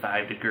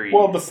 95 degrees.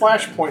 Well, the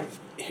flash point,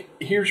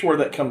 here's where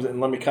that comes in.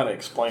 Let me kind of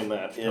explain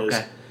that.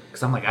 Okay.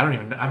 Because I'm like, I don't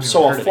even know.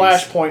 So a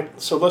flash point,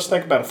 so let's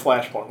think about a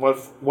flash point.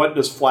 What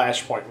does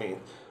flash point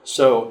mean?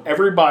 So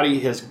everybody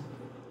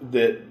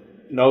that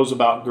knows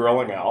about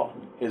grilling out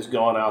has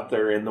gone out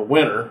there in the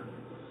winter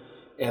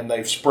and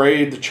they've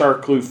sprayed the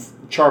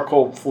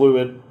charcoal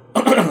fluid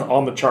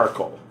on the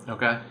charcoal.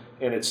 Okay.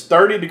 And it's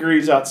 30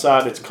 degrees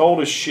outside, it's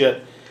cold as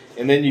shit,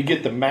 and then you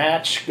get the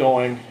match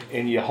going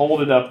and you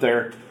hold it up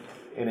there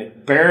and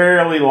it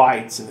barely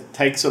lights and it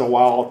takes it a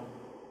while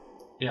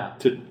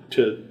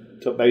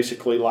to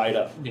basically light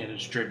up. Yeah, to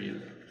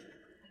distribute.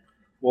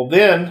 Well,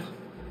 then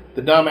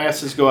the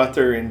dumbasses go out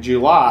there in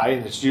July,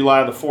 and it's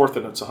July the 4th,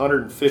 and it's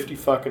 150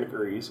 fucking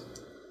degrees,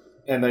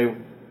 and they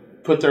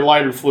put their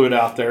lighter fluid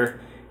out there,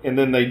 and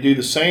then they do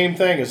the same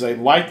thing as they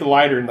light the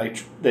lighter, and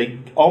they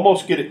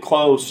almost get it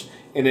close,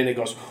 and then it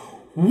goes,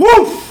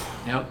 woof!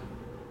 Yep.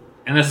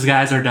 And this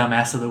guy's our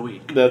dumbass of the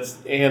week.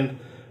 And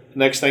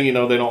next thing you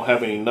know, they don't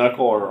have any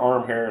knuckle or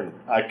arm hair, and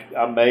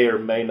I may or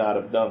may not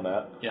have done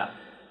that. Yeah.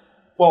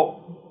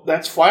 Well,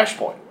 that's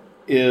flashpoint,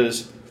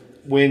 is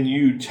when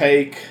you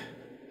take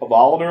a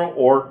volatile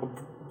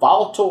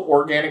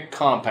organic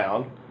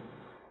compound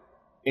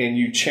and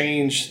you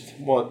change,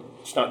 well,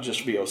 it's not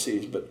just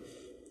VOCs,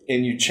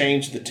 and you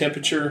change the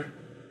temperature,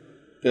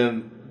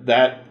 then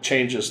that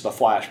changes the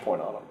flash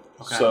point on them.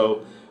 Okay.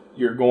 So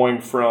you're going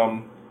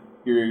from,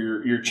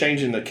 you're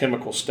changing the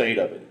chemical state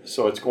of it.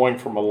 So it's going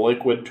from a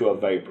liquid to a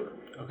vapor.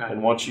 Okay.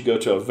 And once you go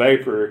to a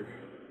vapor,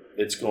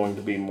 it's going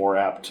to be more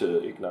apt to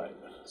ignite.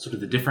 So do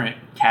the different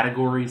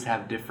categories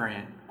have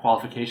different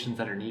qualifications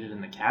that are needed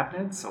in the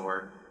cabinets,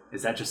 or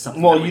is that just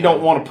something? Well, you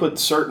don't want to put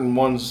certain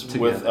ones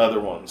together with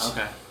other ones.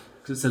 Okay.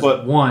 Because it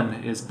says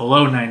 1 is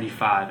below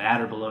 95, at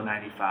or below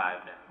 95,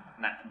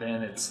 and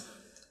then it's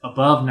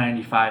above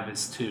 95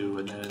 is 2,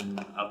 and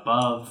then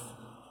above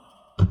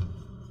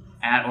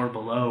at or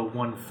below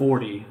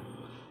 140,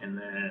 and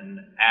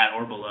then at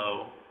or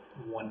below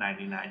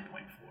 199.4.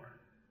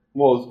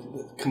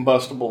 Well,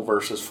 combustible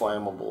versus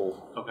flammable.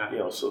 Okay.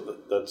 So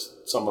that's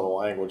some of the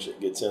language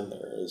that gets in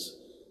there is,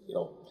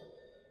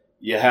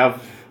 you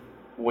have,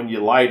 when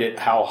you light it,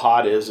 how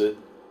hot is it,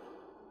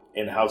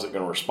 and how's it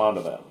going to respond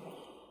to that?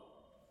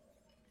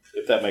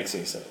 If that makes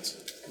any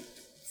sense.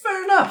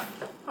 Fair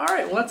enough. All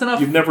right. Well, that's enough.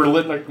 You've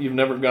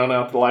never gone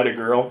out to light a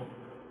grill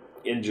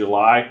in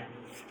July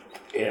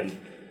and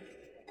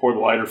pour the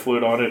lighter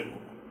fluid on it.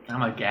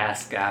 I'm a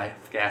gas guy,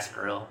 gas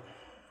grill.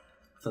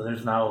 So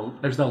there's no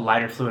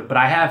lighter fluid. But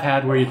I have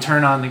had where you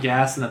turn on the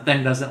gas and the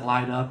thing doesn't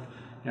light up.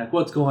 You're like,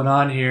 what's going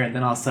on here? And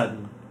then all of a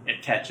sudden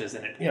it catches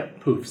and it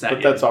poofs at you.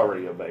 But that's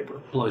already a vapor.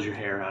 Blows your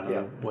hair out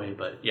of the way.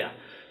 But yeah,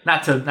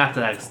 not to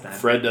that extent.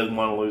 Fred doesn't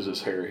want to lose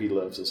his hair. He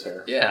loves his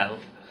hair. Yeah,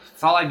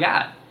 that's all I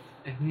got.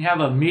 If you have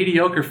a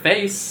mediocre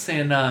face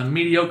and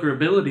mediocre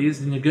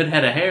abilities and a good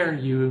head of hair,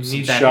 you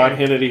need that Sean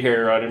Hannity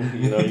hair on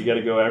him. You got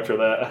to go after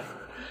that.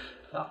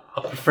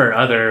 I prefer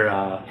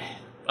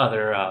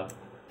other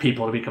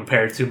people to be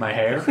compared to my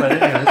hair, but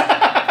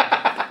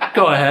anyways,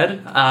 go ahead.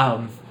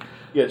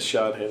 You got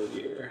Sean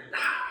Hannity hair.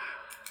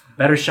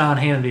 Better Sean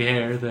Hannity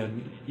hair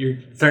than you're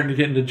starting to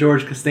get into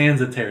George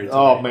Costanza territory.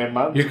 Oh man,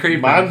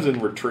 mine's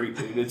in retreat,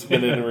 dude. It's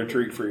been in a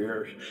retreat for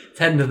years. It's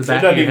heading to the back.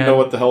 It doesn't even know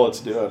what the hell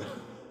it's doing.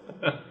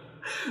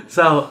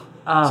 So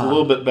it's a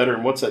little bit better.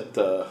 And what's that?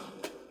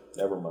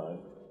 Never mind.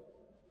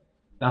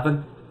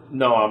 Nothing.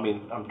 No, I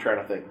mean I'm trying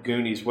to think.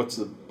 Goonies. What's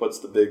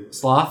the big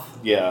sloth?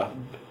 Yeah.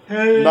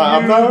 Hey,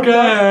 I'm not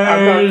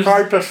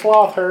quite the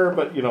sloth hair,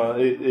 but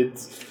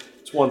it's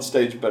one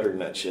stage better than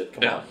that shit.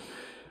 Come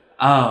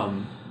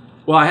on.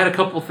 Well, I had a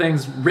couple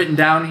things written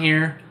down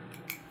here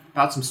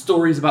about some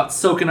stories about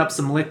soaking up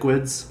some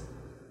liquids.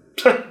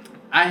 We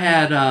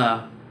had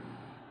a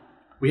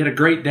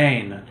Great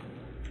Dane.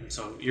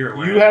 So you're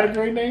aware. You had a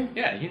Great Dane?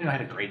 Yeah, you know I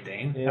had a Great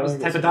Dane. Yeah, that was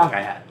the type of dog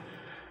I had.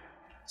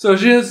 So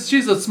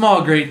she's a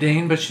small Great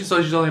Dane, but she's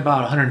only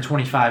about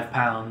 125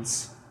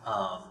 pounds.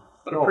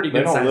 But a pretty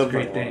good sized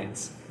Great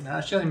Danes. No,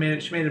 she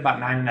made it about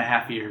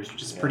 9.5 years,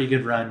 which is a pretty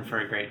good run for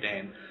a Great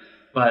Dane.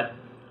 But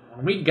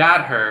when we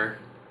got her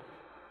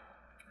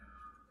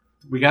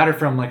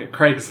from like a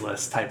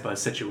Craigslist type of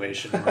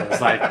situation where it was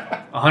like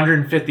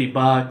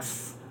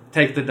 $150,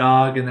 take the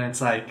dog, and then it's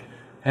like,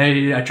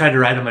 hey, I tried to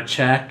write them a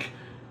check,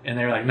 and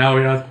they're like, no,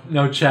 we don't,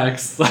 no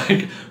checks.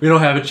 Like, we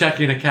don't have a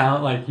checking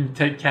account. Like, you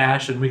take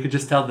cash, and we could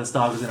just tell this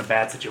dog was in a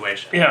bad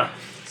situation. Yeah.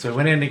 So we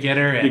went in to get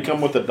her. Did And, you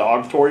come with a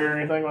dog toy or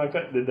anything like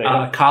that? Did they?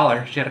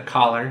 Collar. She had a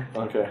collar.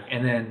 Okay.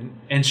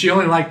 And she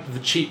only liked the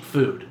cheap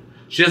food.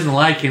 She doesn't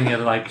like any of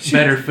the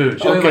better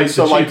food. She only likes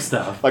the cheap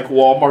stuff. Like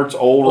Walmart's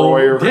Old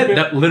Roy.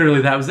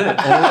 Literally, that was it. Old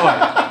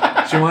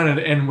Roy. She wanted,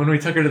 and when we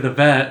took her to the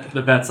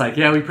vet's like,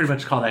 yeah, we pretty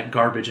much call that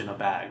garbage in a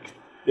bag.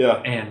 Yeah.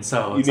 And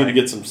so you need to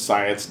get some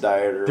science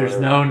diet or there's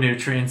whatever. no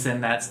nutrients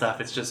in that stuff.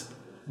 It's just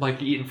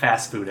like eating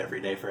fast food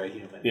every day for a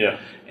human. Yeah.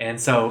 And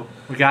so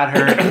we got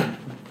her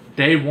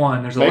day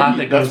one. There's a lot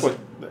that goes.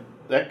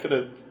 That could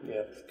have.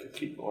 Yeah. Could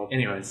keep going.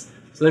 Anyways,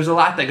 so there's a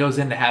lot that goes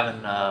into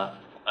having a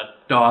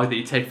dog that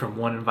you take from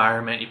one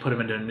environment, you put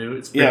them into a new.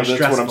 It's very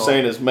stressful. That's what I'm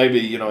saying. Is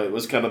maybe it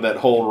was kind of that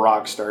whole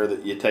rock star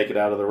that you take it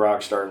out of the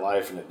rock star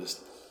life, and it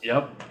just.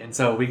 Yep. And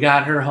so we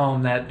got her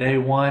home that day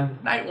one.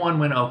 Night one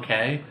went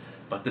okay,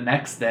 but the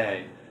next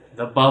day,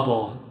 the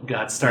bubble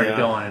got started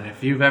going. And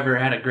if you've ever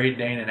had a Great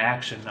Dane in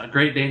action, a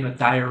Great Dane with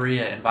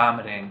diarrhea and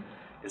vomiting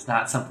is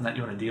not something that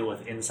you want to deal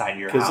with inside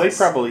your house. Because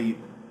they probably eat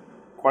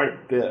quite a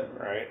bit,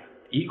 right?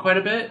 Eat quite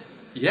a bit?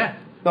 Yeah.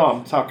 No,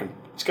 I'm talking.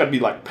 It's got to be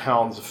like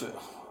pounds of food.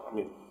 I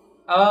mean.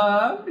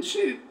 Not as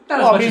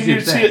much as you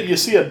think. You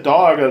see a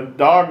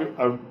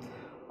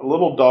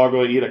little dog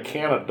will eat a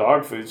can of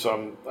dog food,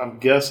 so I'm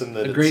guessing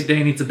that a Great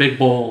Dane eats a big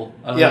bowl,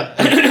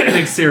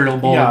 big cereal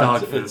bowl of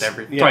dog food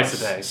twice a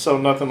day. So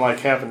nothing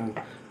like having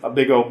a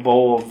big old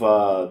bowl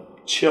of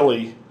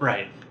chili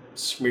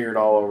smeared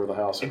all over the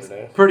house every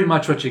day. Pretty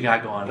much what you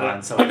got going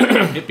on. So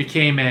it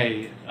became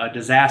a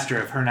disaster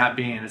of her not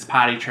being as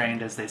potty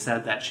trained as they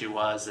said that she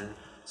was, and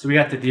so we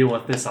got to deal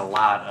with this a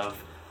lot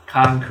of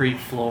concrete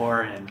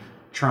floor and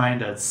trying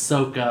to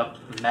soak up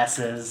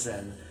messes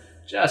and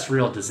just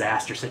real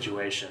disaster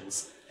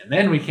situations. And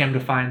then we came to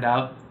find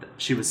out that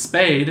she was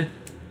spayed,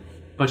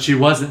 but she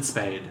wasn't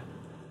spayed.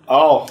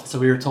 Oh. So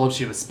we were told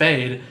she was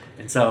spayed,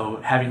 and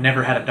so having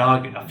never had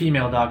a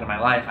female dog in my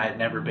life, I had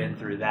never been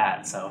through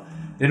that. So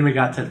then we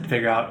got to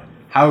figure out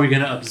how are we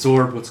going to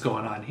absorb what's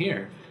going on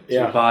here.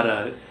 So we bought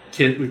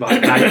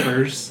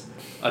diapers,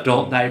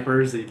 adult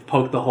diapers that you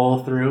poke the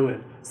hole through,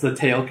 and so the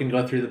tail can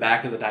go through the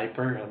back of the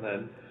diaper, and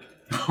then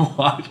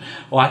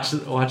watch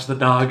the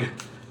dog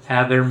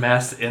have their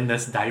mess in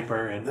this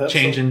diaper and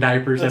changing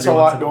diapers every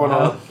once in a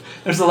while.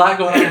 There's a lot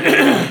going on. There's a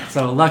lot going on.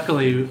 So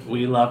luckily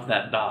we loved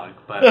that dog.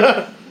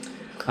 But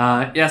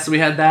so we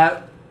had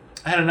that.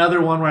 I had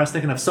another one where I was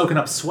thinking of soaking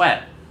up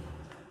sweat.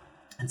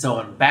 And so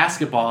in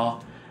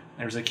basketball,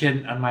 there was a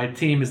kid on my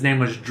team, his name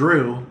was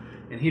Drew,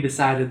 and he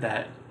decided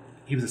that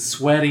he was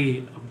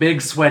a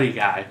big sweaty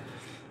guy.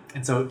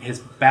 And so his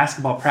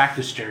basketball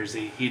practice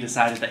jersey, he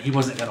decided that he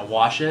wasn't going to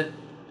wash it,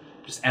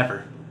 just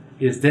ever.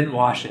 He just didn't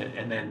wash it.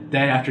 And then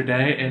day after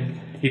day, and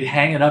he'd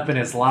hang it up in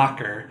his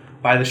locker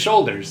by the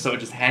shoulders. So it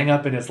would just hang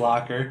up in his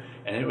locker,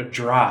 and it would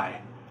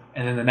dry.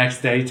 And then the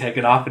next day, he'd take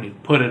it off, and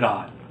he'd put it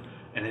on.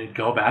 And then he'd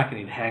go back, and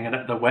he'd hang it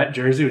up. The wet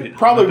jersey would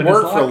probably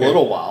work for a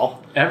little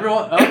while.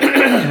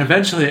 And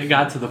eventually it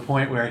got to the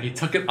point where he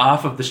took it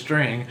off of the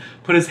string,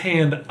 put his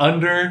hand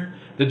under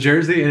the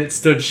jersey, and it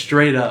stood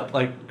straight up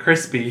like a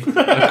crispy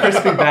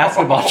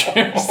basketball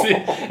jersey,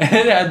 and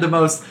it had the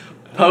most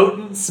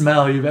potent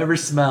smell you've ever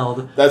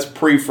smelled. That's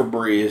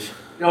pre-Febreze.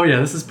 Oh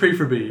yeah, this is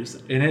pre-Febreze,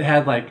 and it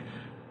had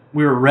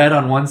we were red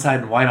on one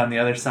side and white on the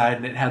other side,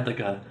 and it had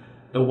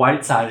the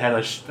white side had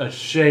a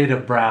shade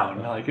of brown,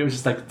 it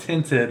was just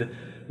tinted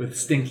with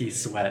stinky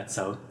sweat.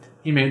 So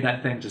he made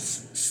that thing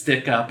just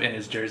stick up in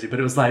his jersey, but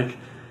it was like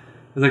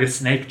a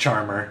snake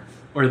charmer.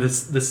 Or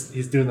this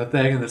he's doing the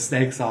thing and the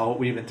snake's all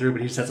weaving through, but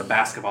he just has a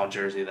basketball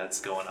jersey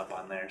that's going up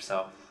on there.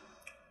 So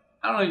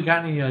I don't know, you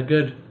got any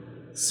good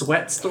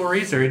sweat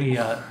stories or any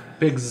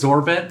big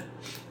Zorbet?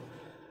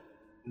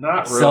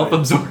 Not really.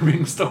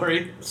 Self-absorbing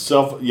story?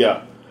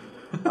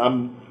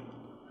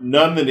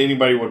 None that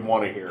anybody would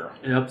want to hear.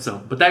 Yep,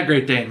 but that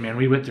Great Dane, man,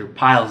 we went through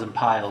piles and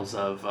piles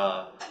of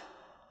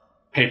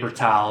paper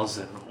towels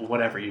and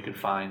whatever you could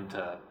find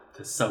to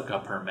soak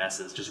up her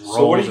messes.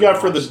 So what do you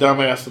got for the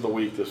dumbass of the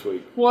week this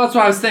week? Well, that's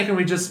what I was thinking.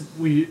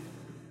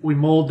 We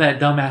mold that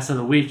dumbass of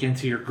the week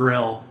into your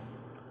grill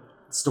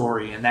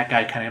story, and that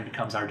guy kind of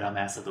becomes our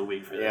dumbass of the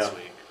week for this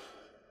week.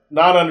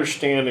 Not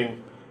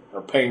understanding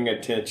or paying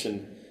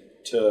attention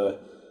to,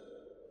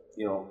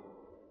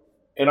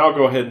 and I'll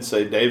go ahead and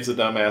say Dave's the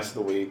dumbass of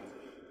the week.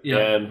 Yeah.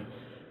 And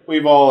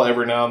we've all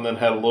every now and then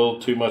had a little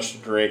too much to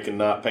drink and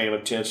not paying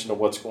attention to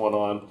what's going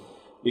on,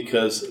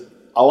 because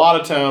a lot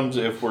of times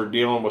if we're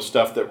dealing with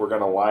stuff that we're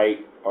going to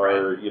light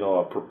or,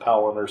 a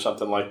propellant or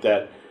something like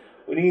that,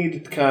 we need to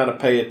kind of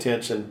pay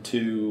attention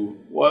to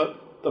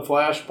what the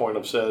flashpoint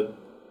of said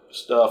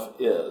stuff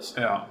is.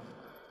 Yeah.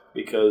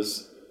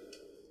 Because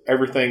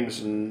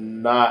everything's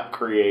not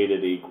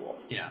created equal.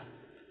 Yeah.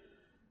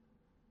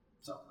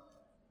 So,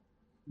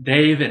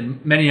 Dave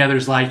and many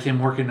others like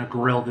him working a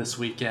grill this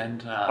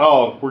weekend.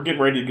 We're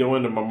getting ready to go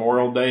into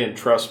Memorial Day, and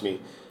trust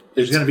me,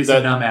 there's going to be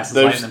some dumbasses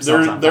lighting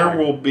themselves on fire. There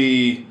will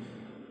be...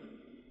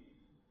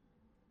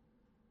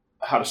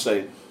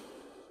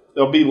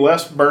 there'll be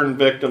less burn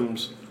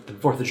victims than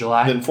 4th of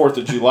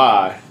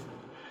July.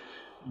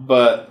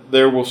 but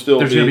there will still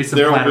There's gonna be some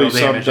some collateral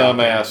damage out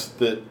dumbass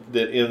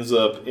that ends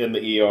up in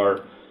the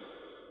ER,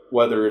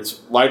 whether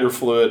it's lighter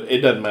fluid.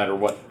 It doesn't matter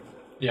what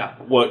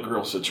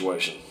grill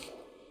situation.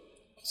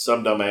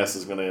 Some dumbass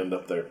is going to end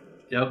up there.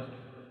 Yep.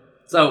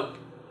 So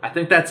I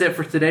think that's it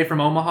for today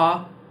from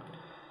Omaha.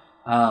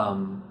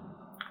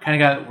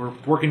 We're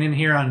working in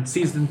here on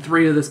season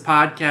 3 of this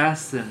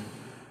podcast, and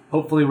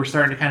hopefully we're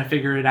starting to kind of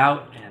figure it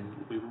out.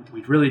 And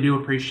we really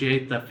do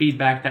appreciate the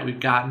feedback that we've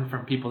gotten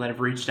from people that have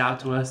reached out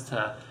to us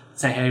to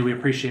say, hey, we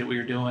appreciate what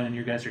you're doing, and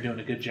you guys are doing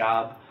a good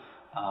job.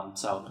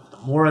 So the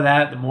more of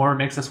that, the more it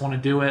makes us want to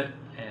do it,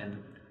 and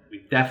we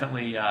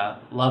definitely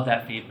love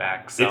that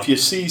feedback. So if you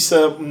see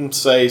something,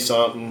 say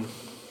something.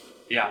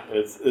 Yeah,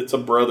 it's a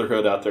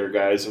brotherhood out there,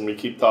 guys, and we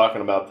keep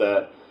talking about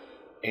that.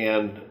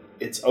 And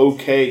it's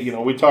okay.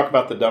 We talk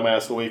about the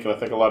dumbass of the week, and I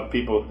think a lot of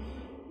people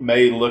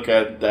may look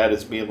at that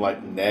as being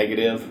like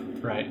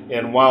negative. Right.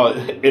 And while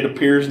it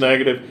appears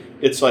negative,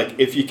 it's like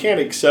if you can't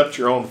accept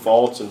your own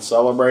faults and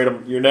celebrate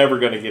them, you're never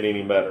going to get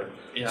any better.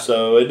 Yeah.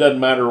 So it doesn't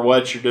matter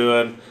what you're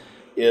doing.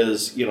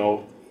 Is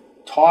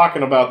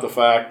talking about the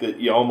fact that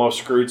you almost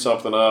screwed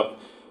something up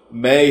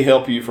may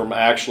help you from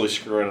actually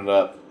screwing it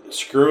up.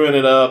 Screwing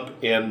it up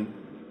and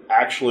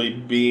actually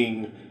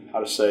being,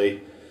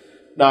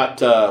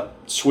 not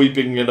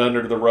sweeping it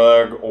under the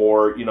rug,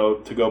 or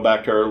to go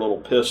back to our little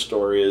piss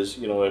story is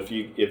if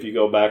you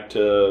go back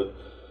to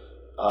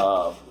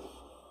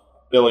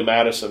Billy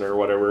Madison or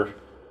whatever,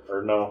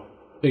 or no,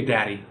 Big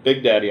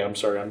Daddy. I'm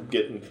sorry, I'm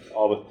getting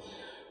all the.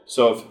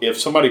 So if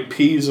somebody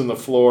pees in the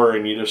floor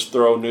and you just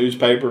throw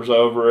newspapers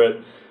over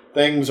it,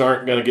 things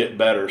aren't going to get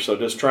better. So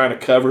just trying to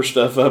cover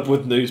stuff up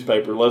with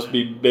newspaper. Let's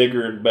be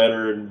bigger and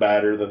better and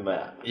badder than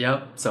that.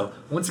 Yep. So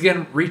once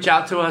again, reach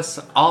out to us.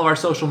 All of our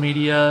social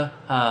media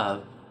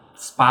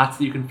spots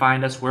that you can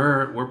find us.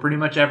 We're pretty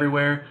much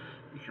everywhere.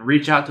 You can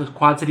reach out to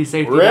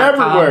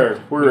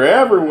quadcitysafety.com. We're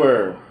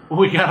everywhere.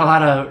 We got a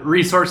lot of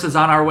resources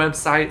on our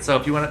website. So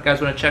if you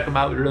guys want to check them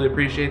out, we'd really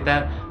appreciate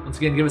that. Once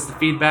again, give us the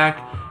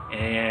feedback.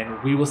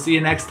 And we will see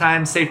you next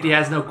time. Safety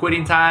has no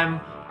quitting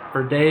time.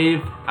 For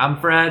Dave, I'm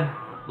Fred.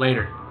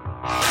 Later.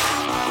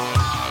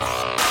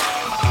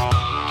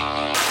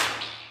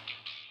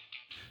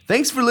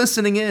 Thanks for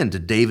listening in to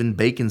Dave and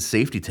Bacon's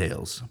Safety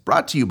Tales,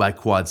 brought to you by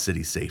Quad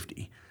City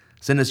Safety.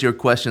 Send us your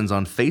questions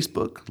on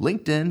Facebook,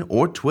 LinkedIn,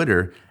 or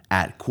Twitter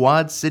at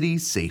Quad City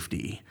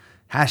Safety.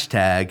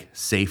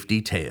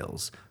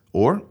 #SafetyTales.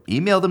 Or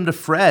email them to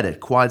Fred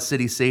at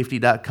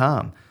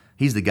quadcitysafety.com.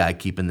 He's the guy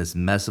keeping this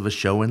mess of a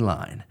show in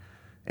line.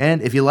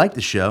 And if you like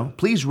the show,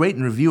 please rate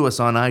and review us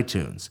on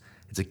iTunes.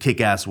 It's a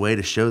kick-ass way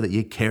to show that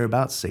you care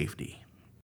about safety.